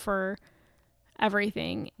your heart for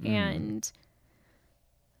everything. And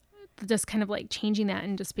just kind of like changing that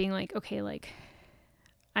and just being like, okay, like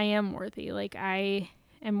I am worthy. Like I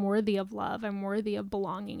am worthy of love. I'm worthy of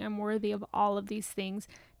belonging. I'm worthy of all of these things,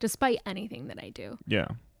 despite anything that I do. Yeah.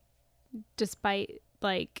 Despite,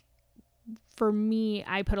 like, for me,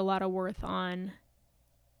 I put a lot of worth on,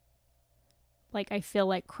 like, I feel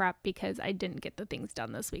like crap because I didn't get the things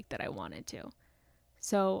done this week that I wanted to.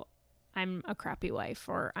 So I'm a crappy wife,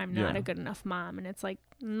 or I'm not a good enough mom. And it's like,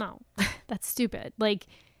 no, that's stupid. Like,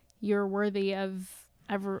 you're worthy of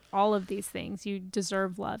all of these things. You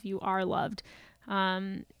deserve love. You are loved.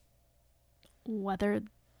 Whether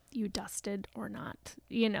you dusted or not,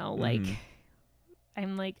 like,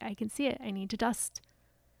 I'm like, I can see it. I need to dust.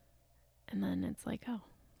 And then it's like, oh,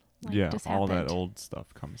 just all happened. that old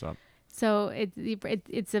stuff comes up. So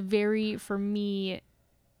it's a very, for me,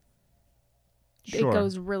 it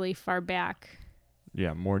goes really far back.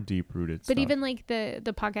 Yeah, more deep-rooted stuff. But even like the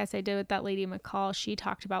podcast I did with that lady McCall, she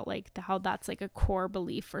talked about like how that's like a core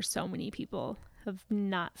belief for so many people, of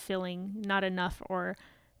not feeling not enough or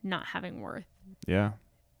not having worth. Yeah.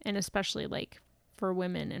 And especially like for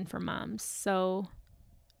women and for moms. So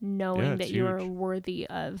knowing that you're worthy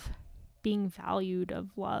of being valued, of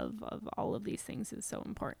love, of all of these things is so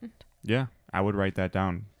important. Yeah. I would write that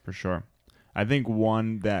down for sure. I think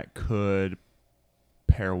one that could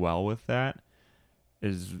pair well with that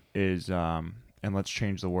is and let's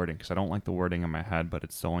change the wording because I don't like the wording in my head, but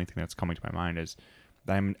it's the only thing that's coming to my mind is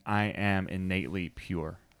that I am innately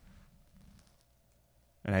pure.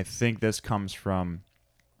 And I think this comes from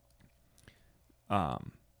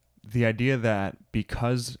the idea that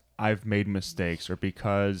because I've made mistakes or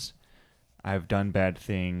because I've done bad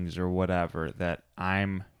things or whatever, that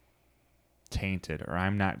I'm tainted or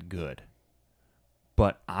I'm not good.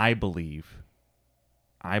 But I believe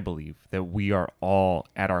that we are all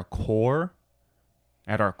at our core,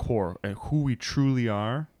 and who we truly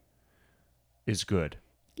are is good.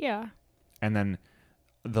 Yeah. And then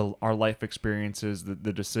our life experiences, the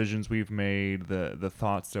decisions we've made, the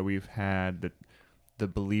thoughts that we've had, the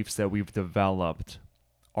beliefs that we've developed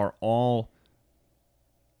are all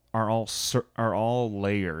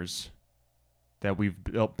layers that we've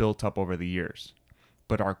built up over the years.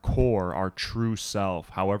 But our core, our true self,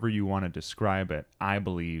 however you want to describe it, I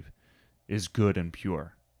believe, is good and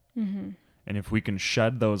pure. Mm-hmm. And if we can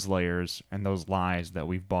shed those layers and those lies that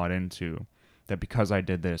we've bought into, that because I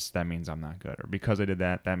did this, that means I'm not good, or because I did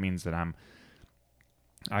that, that means that I'm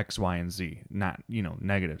X, Y, and Z, not,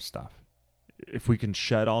 negative stuff. If we can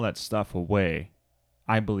shed all that stuff away,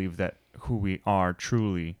 I believe that who we are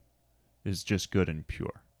truly is just good and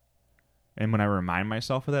pure. And when I remind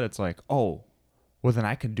myself of that, it's like, oh, well, then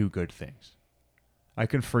I can do good things. I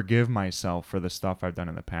can forgive myself for the stuff I've done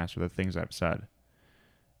in the past or the things I've said.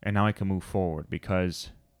 And now I can move forward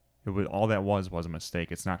because all that was a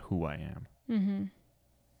mistake. It's not who I am. Mm-hmm.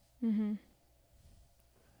 Mm-hmm.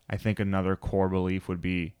 I think another core belief would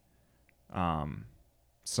be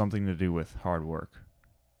something to do with hard work.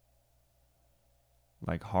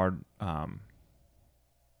 Like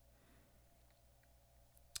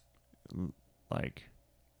like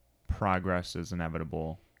progress is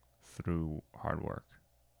inevitable through hard work.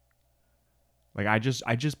 Like I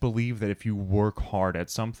just believe that if you work hard at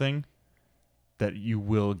something, that you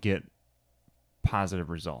will get positive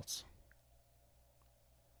results.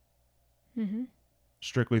 Mm-hmm.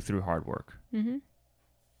 Strictly through hard work. Mm-hmm.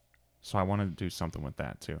 So I want to do something with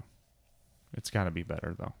that too. It's got to be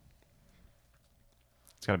better though.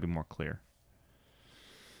 It's got to be more clear.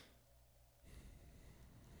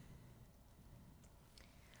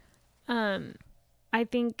 I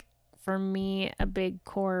think for me, a big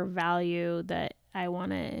core value that I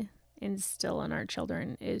want to instill in our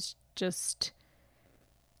children is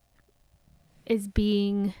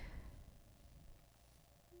being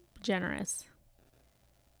generous.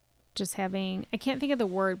 Just having, I can't think of the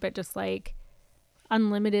word, but just like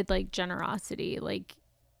unlimited like generosity, like,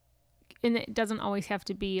 and it doesn't always have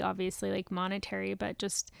to be obviously like monetary, but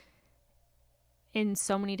just in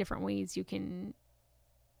so many different ways you can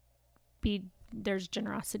be, there's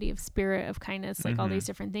generosity of spirit, of kindness, like all these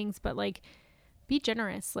different things, but like be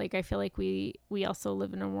generous. Like I feel like we also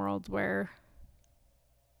live in a world where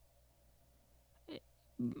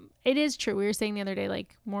it is true. We were saying the other day,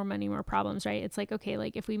 like more money, more problems, right? It's like, okay,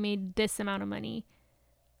 like if we made this amount of money,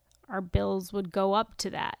 our bills would go up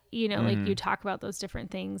to that, like you talk about those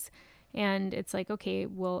different things. And it's like, okay,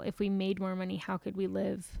 well, if we made more money, how could we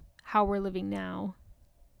live how we're living now?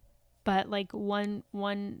 But like one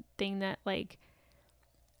thing that like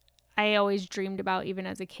I always dreamed about even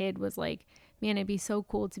as a kid was like, man, it'd be so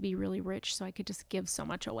cool to be really rich so I could just give so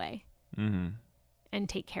much away and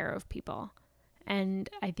take care of people. And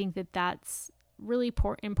I think that that's really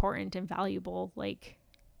important and valuable. Like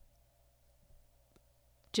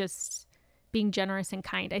just being generous and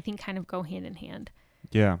kind, I think kind of go hand in hand.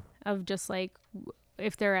 Yeah. Of just like,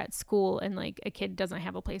 if they're at school and like a kid doesn't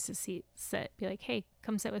have a place to sit, be like, hey,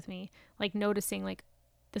 come sit with me. Like noticing like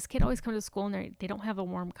this kid always comes to school and they don't have a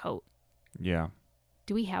warm coat. Yeah.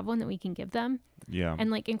 Do we have one that we can give them? Yeah. And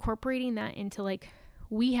like incorporating that into like,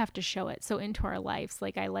 we have to show it. So into our lives,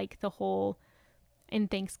 like I like the whole in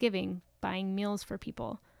Thanksgiving, buying meals for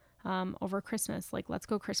people over Christmas. Like let's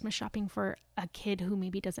go Christmas shopping for a kid who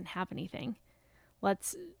maybe doesn't have anything.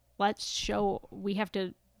 Let's show, we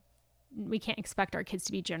can't expect our kids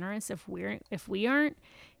to be generous if we aren't,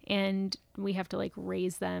 and we have to like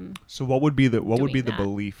raise them. So what would be the that.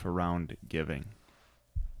 belief around giving?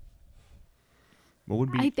 What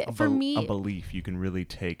would be a belief you can really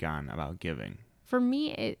take on about giving? For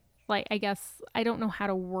me, it like, I guess I don't know how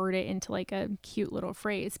to word it into like a cute little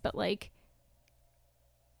phrase, but like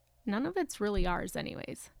none of it's really ours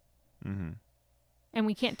anyways. And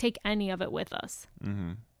we can't take any of it with us.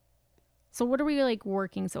 So what are we like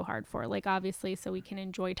working so hard for? Like obviously so we can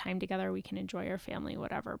enjoy time together, we can enjoy our family,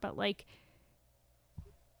 whatever. But like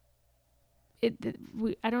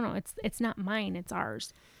I don't know. It's not mine. It's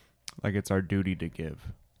ours. Like it's our duty to give.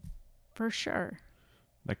 For sure.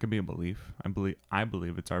 That could be a belief. I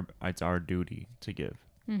believe it's our duty to give.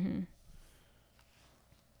 Mm-hmm.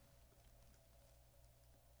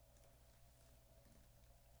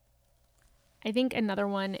 I think another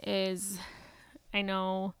one is, I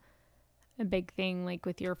know a big thing like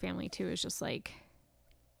with your family too is just like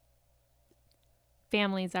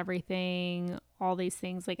family's everything, all these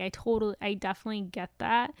things. Like I definitely get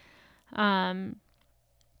that. I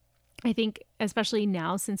think especially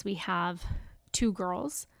now since we have 2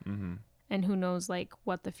 girls, Mm-hmm. and who knows like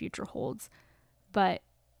what the future holds, but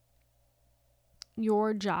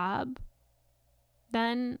your job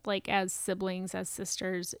then, like as siblings, as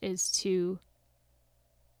sisters, is to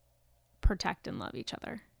protect and love each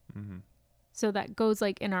other. Mm-hmm. So that goes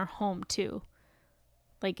like in our home too.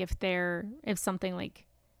 Like if something like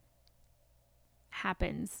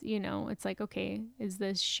happens, you know, it's like, okay, is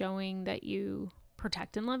this showing that you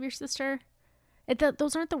protect and love your sister?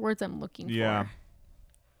 Those aren't the words I'm looking for.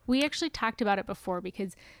 We actually talked about it before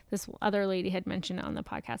because this other lady had mentioned it on the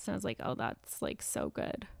podcast, and I was like, oh, that's like so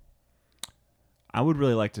good. I would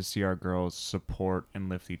really like to see our girls support and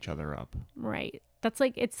lift each other up. Right. That's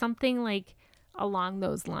like, it's something like along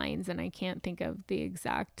those lines, and I can't think of the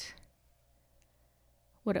exact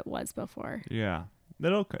what it was before. Yeah.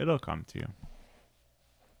 It'll come to you.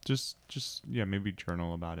 Just yeah, maybe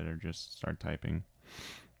journal about it or just start typing.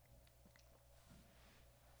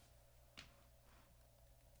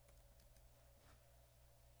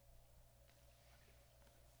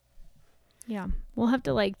 Yeah. We'll have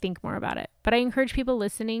to like think more about it. But I encourage people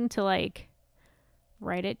listening to like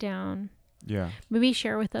write it down. Yeah. Maybe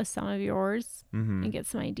share with us some of yours Mm-hmm. and get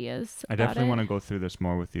some ideas. I definitely want to go through this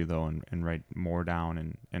more with you though, and write more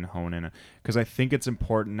down and hone in it, because I think it's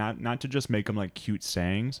important not to just make them like cute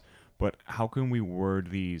sayings, but how can we word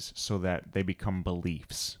these so that they become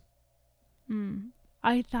beliefs?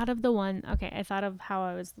 I thought of the one. Okay, I thought of how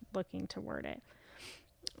I was looking to word it.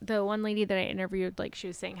 The one lady that I interviewed, like she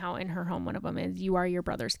was saying how in her home one of them is "You are your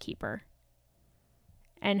brother's keeper,"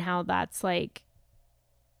 and how that's like.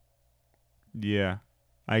 Yeah,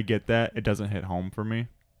 I get that. It doesn't hit home for me.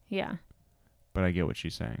 Yeah. But I get what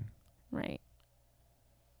she's saying. Right.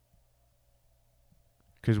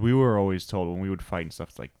 Because we were always told when we would fight and stuff,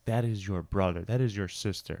 it's like, that is your brother, that is your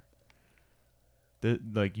sister.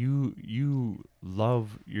 Like you're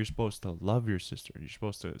supposed to love your sister. You're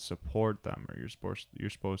supposed to support them, or you're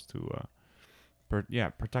supposed to,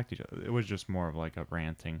 protect each other. It was just more of like a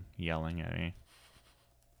ranting, yelling at me,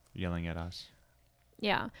 yelling at us.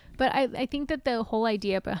 Yeah. But I think that the whole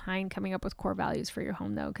idea behind coming up with core values for your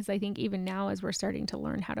home, though, because I think even now as we're starting to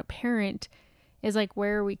learn how to parent, is like,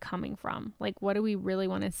 where are we coming from? Like, what do we really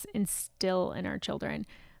want to instill in our children?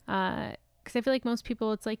 Because I feel like most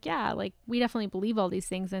people, it's like, yeah, like we definitely believe all these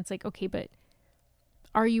things. And it's like, okay, but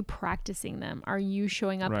are you practicing them? Are you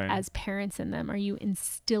showing up as parents in them? Are you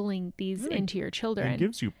instilling these into your children? It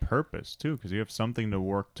gives you purpose too, because you have something to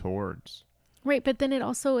work towards. Right. But then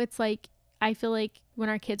it's like, I feel like when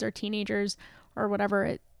our kids are teenagers or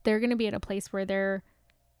whatever, they're going to be at a place where they're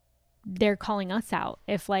calling us out.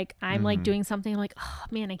 If like I'm like doing something, I'm like, oh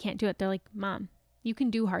man, I can't do it. They're like, Mom, you can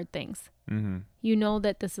do hard things. Mm-hmm. You know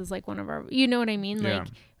that this is like one of our, you know what I mean? Yeah. Like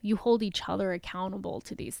you hold each other accountable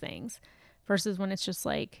to these things versus when it's just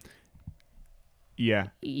like, yeah,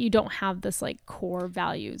 you don't have this like core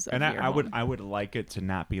values. And I would like it to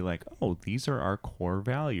not be like, oh, these are our core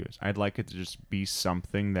values. I'd like it to just be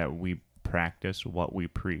something that we practice, what we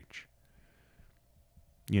preach.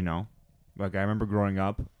 You know, like I remember growing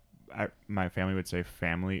up, my family would say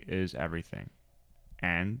family is everything,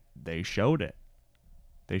 and they showed it.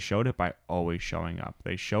 They showed it by always showing up.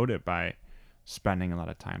 They showed it by spending a lot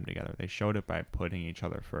of time together. They showed it by putting each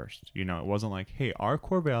other first. You know, it wasn't like, hey, our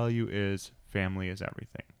core value is family is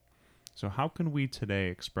everything. So how can we today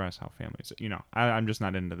express how family is? You know, I'm just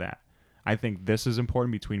not into that. I think this is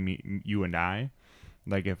important between you and I.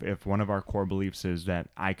 Like if one of our core beliefs is that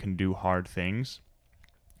I can do hard things,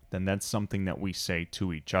 then that's something that we say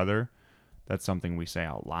to each other. That's something we say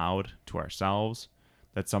out loud to ourselves.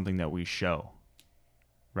 That's something that we show,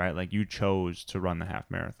 right? Like you chose to run the half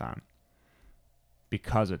marathon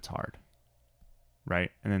because it's hard,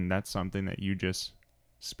 right? And then that's something that you just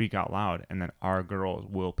speak out loud, and then our girls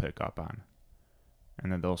will pick up on,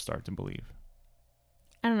 and then they'll start to believe.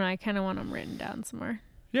 I don't know. I kind of want them written down somewhere.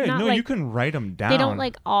 Yeah, Not no, like, you can write them down. They don't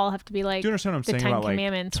like all have to be like. Do you understand what I'm the saying 10 about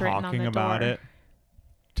Commandments like written on talking the about door. it?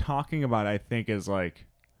 Talking about it, I think, is like,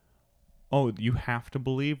 oh, you have to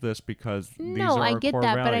believe this because these are our I get core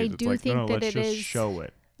that, values. but I It's do like, think no, that let's it just is show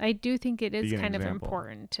it. I do think it is Be an kind of example.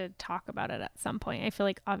 important to talk about it at some point. I feel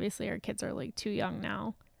like obviously our kids are like too young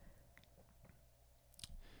now.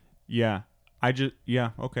 Yeah.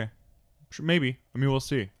 Okay. Sure, maybe. I mean, we'll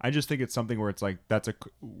see. I just think it's something where it's like,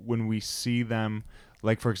 when we see them,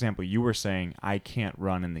 like, for example, you were saying, I can't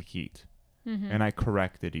run in the heat. Mm-hmm. And I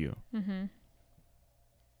corrected you. Mm-hmm.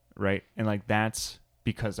 Right? And like, that's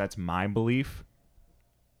because that's my belief.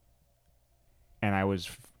 And I was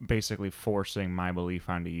basically forcing my belief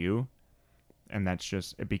onto you. And that's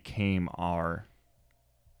just, it became a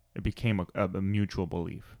mutual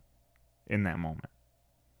belief in that moment.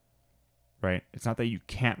 Right? It's not that you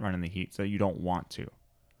can't run in the heat, it's that you don't want to.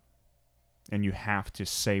 And you have to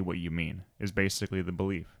say what you mean, is basically the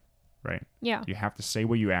belief. Right? Yeah. You have to say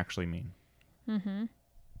what you actually mean. Mm-hmm.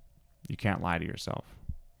 You can't lie to yourself.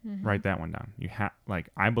 Mm-hmm. Write that one down.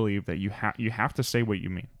 I believe that you have to say what you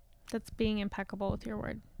mean. That's being impeccable with your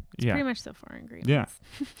word. It's Yeah. pretty much the 4 ingredients.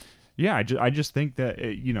 Yeah. Yeah, I just think that,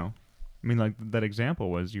 I mean, like, that example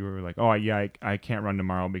was, you were like, oh, yeah, I can't run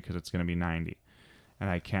tomorrow because it's going to be 90, and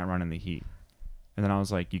I can't run in the heat. And then I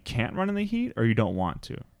was like, you can't run in the heat, or you don't want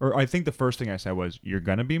to? Or I think the first thing I said was, you're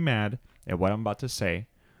going to be mad at what I'm about to say,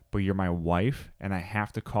 but you're my wife, and I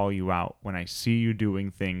have to call you out when I see you doing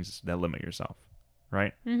things that limit yourself.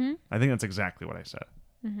 Right? Mm-hmm. I think that's exactly what I said.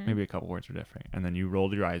 Mm-hmm. Maybe a couple words were different. And then you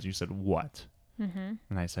rolled your eyes. You said, what? Mm-hmm.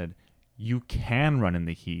 And I said, you can run in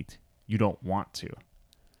the heat. You don't want to.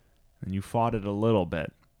 And you fought it a little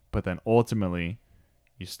bit. But then ultimately,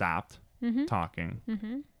 you stopped Mm-hmm. talking.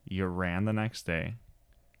 Mm-hmm. You ran the next day.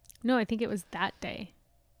 No, I think it was that day.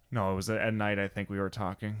 No, it was at night, I think we were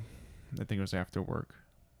talking. I think it was after work.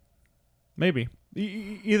 Maybe.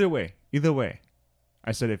 Either way.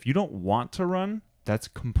 I said, if you don't want to run, that's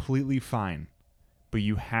completely fine. But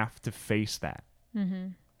you have to face that. Mm-hmm.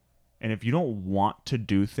 And if you don't want to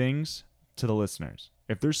do things, to the listeners,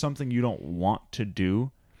 if there's something you don't want to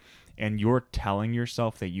do and you're telling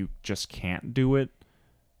yourself that you just can't do it,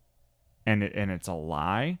 and it's a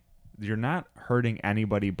lie, you're not hurting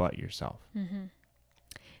anybody but yourself. Mm-hmm.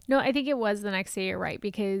 No, I think it was the next day, you're right,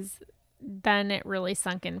 because then it really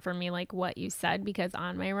sunk in for me, like what you said, because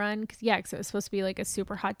on my run, because it was supposed to be like a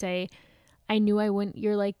super hot day. I knew I wouldn't,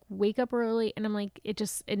 you're like, wake up early. And I'm like, it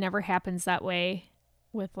never happens that way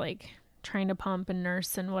with like trying to pump and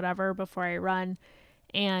nurse and whatever before I run.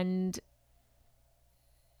 And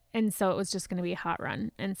so it was just going to be a hot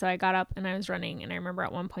run. And so I got up and I was running. And I remember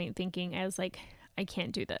at one point thinking, I was like, I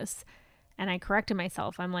can't do this. And I corrected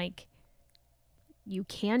myself. I'm like, you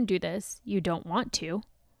can do this. You don't want to,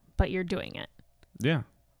 but you're doing it. Yeah.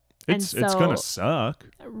 It's going to suck.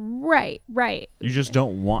 Right. You just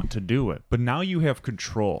don't want to do it. But now you have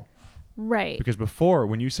control. Right. Because before,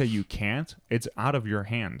 when you say you can't, it's out of your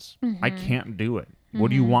hands. Mm-hmm. I can't do it. What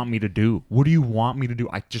do you want me to do? What do you want me to do?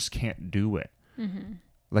 I just can't do it. Mm-hmm.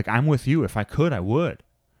 Like, I'm with you. If I could, I would.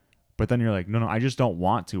 But then you're like, no, I just don't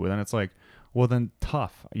want to. And then it's like, well, then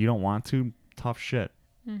tough. You don't want to? Tough shit.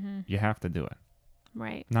 Mm-hmm. You have to do it.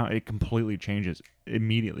 Right. Now it completely changes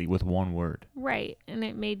immediately with one word. Right. And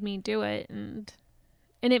it made me do it. And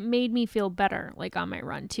it made me feel better, like on my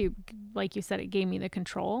run too. Like you said, it gave me the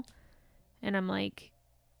control. And I'm like,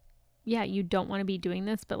 yeah, you don't want to be doing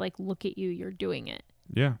this, but like, look at you, you're doing it.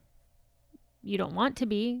 Yeah. You don't want to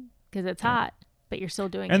be because it's hot, but you're still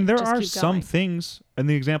doing it. And there Just are keep some going. things, and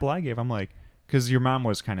the example I gave, I'm like, because your mom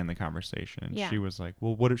was kind of in the conversation, and Yeah. she was like,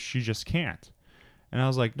 well, what if she just can't? And I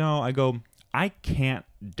was like, no, I can't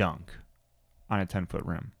dunk on a 10-foot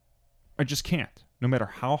rim. I just can't. No matter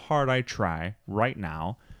how hard I try right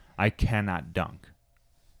now, I cannot dunk.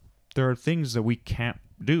 There are things that we can't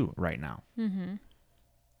do right now. Mm-hmm.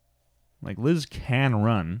 Like, Liz can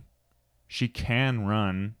run. She can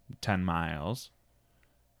run 10 miles.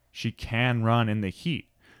 She can run in the heat.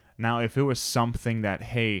 Now, if it was something that,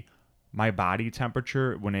 hey, my body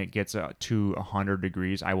temperature, when it gets to 100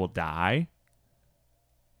 degrees, I will die.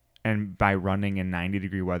 And by running in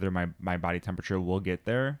 90-degree weather, my body temperature will get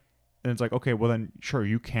there. And it's like, okay, well then, sure,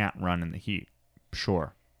 you can't run in the heat.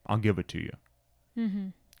 Sure, I'll give it to you. Mm-hmm.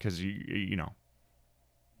 Because, you know,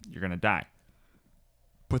 you're going to die.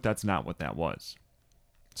 But that's not what that was.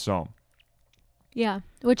 So. Yeah.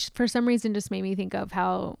 Which for some reason just made me think of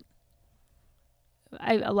how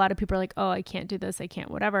a lot of people are like, oh, I can't do this. I can't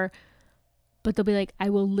whatever. But they'll be like, I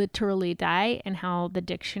will literally die. And how the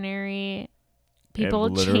dictionary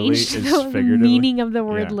people changed the meaning of the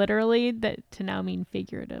word literally to now mean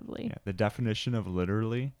figuratively. Yeah. The definition of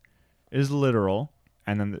literally is literal.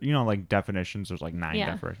 And then, like definitions, there's like 9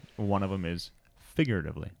 definitions. One of them is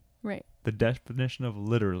figuratively. Right. The definition of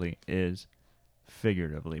literally is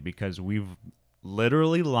figuratively, because we've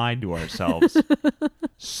literally lied to ourselves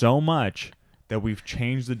so much that we've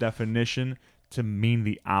changed the definition to mean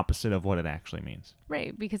the opposite of what it actually means.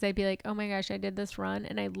 Right. Because I'd be like, oh my gosh, I did this run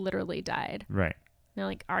and I literally died. Right. And they're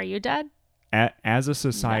like, are you dead? As a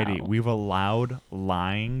society, No. we've allowed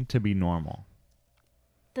lying to be normal.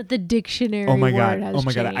 That the dictionary Oh my word God. has Oh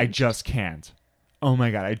my God. I changed. just can't. Oh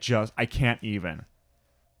my God. I can't even.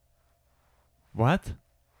 What?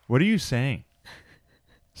 What are you saying?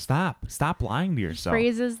 Stop lying to yourself.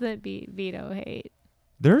 Phrases that Vito hate.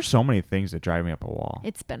 There are so many things that drive me up a wall.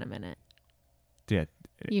 It's been a minute. Yeah,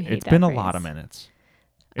 You hate it's that been phrase. a lot of minutes.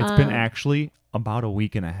 It's been actually about a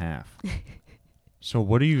week and a half. So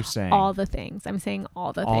what are you saying? All the things. I'm saying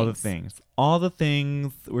all the things. All the things. All the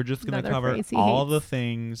things. We're just going to Another cover phrase he all hates. the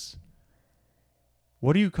things.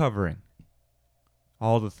 What are you covering?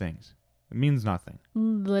 All the things. It means nothing.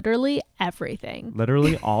 Literally everything.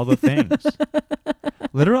 Literally all the things.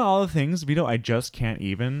 Literally all the things, Vito, I just can't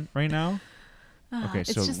even right now. Okay,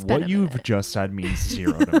 It's so just been what a you've minute. just said means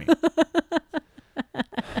zero to me.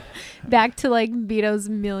 Back to like Vito's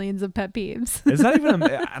millions of pet peeves. It's not even,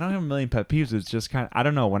 I don't have a million pet peeves. It's just kind of, I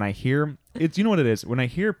don't know. When I hear, it's, you know what it is? When I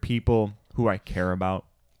hear people who I care about,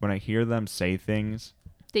 when I hear them say things,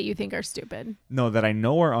 That you think are stupid. no, that I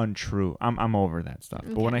know are untrue, I'm over that stuff.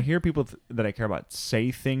 But when Okay. I hear people that I care about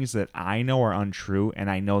say things that I know are untrue and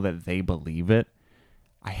I know that they believe it,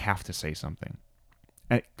 I have to say something.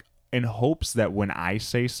 And in hopes that when I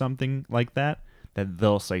say something like that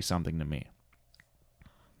they'll say something to me.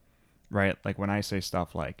 Right? Like when I say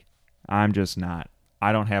stuff like, I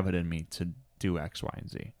don't have it in me to do X, Y, and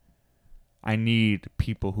Z. I need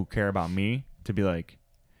people who care about me to be like,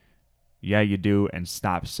 yeah, you do, and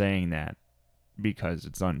stop saying that because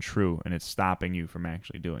it's untrue and it's stopping you from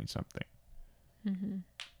actually doing something. Mm-hmm.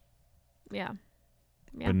 Yeah.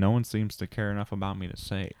 Yeah. But no one seems to care enough about me to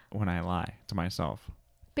say it when I lie to myself.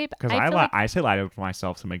 Babe, Because I feel lie. like I say lie to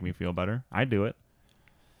myself to make me feel better. I do it.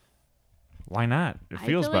 Why not? It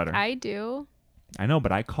feels feel better. Like I do. I know,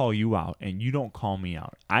 but I call you out and you don't call me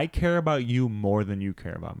out. I care about you more than you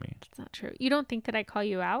care about me. It's not true. You don't think that I call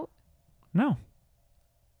you out? No.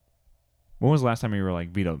 When was the last time you were like,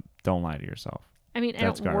 Vito, don't lie to yourself? I mean, I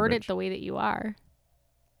That's don't word garbage. it the way that you are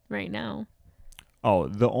right now. Oh,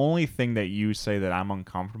 the only thing that you say that I'm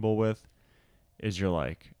uncomfortable with is you're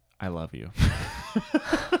like, I love you.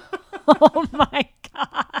 Oh my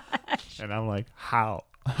gosh. And I'm like, how?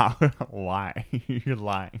 Why? You're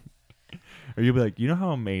lying. Or you'll be like, you know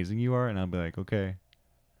how amazing you are? And I'll be like, okay.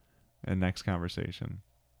 And next conversation.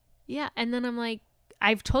 Yeah. And then I'm like,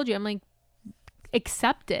 I've told you, I'm like,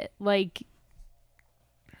 accept it. Like,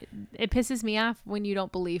 it pisses me off when you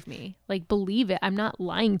don't believe me. Like, believe it. I'm not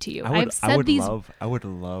lying to you. I've said I would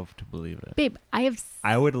love to believe it. Babe,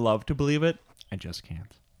 I would love to believe it. I just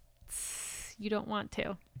can't. You don't want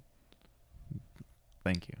to.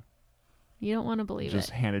 Thank you. You don't want to believe Just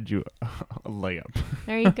it. handed you a layup.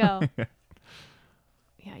 There you go.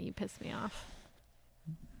 Yeah, you piss me off.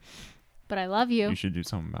 But I love you. You should do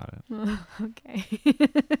something about it. Okay.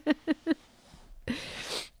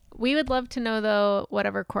 We would love to know, though,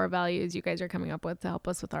 whatever core values you guys are coming up with to help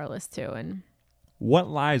us with our list, too. And What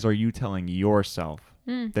lies are you telling yourself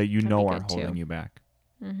that you that'd know be are good, holding too. you back?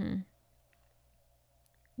 Mm-hmm.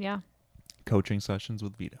 Yeah. Coaching sessions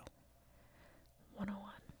with Vito.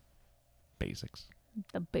 101. Basics.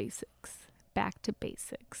 The basics. Back to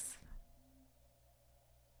basics.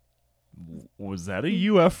 Was that a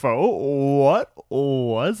UFO? What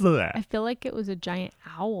was that? I feel like it was a giant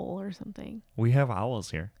owl or something. We have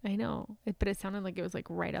owls here. I know. But it sounded like it was like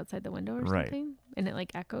right outside the window or Right. something. And it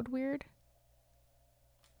like echoed weird.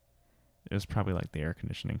 It was probably like the air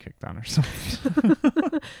conditioning kicked on or something.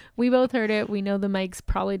 We both heard it. We know the mics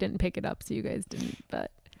probably didn't pick it up, so you guys didn't.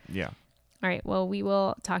 But Yeah. all right. Well, we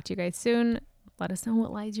will talk to you guys soon. Let us know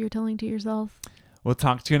what lies you're telling to yourself. We'll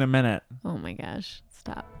talk to you in a minute. Oh my gosh.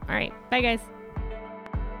 Stop. All right. Bye, guys.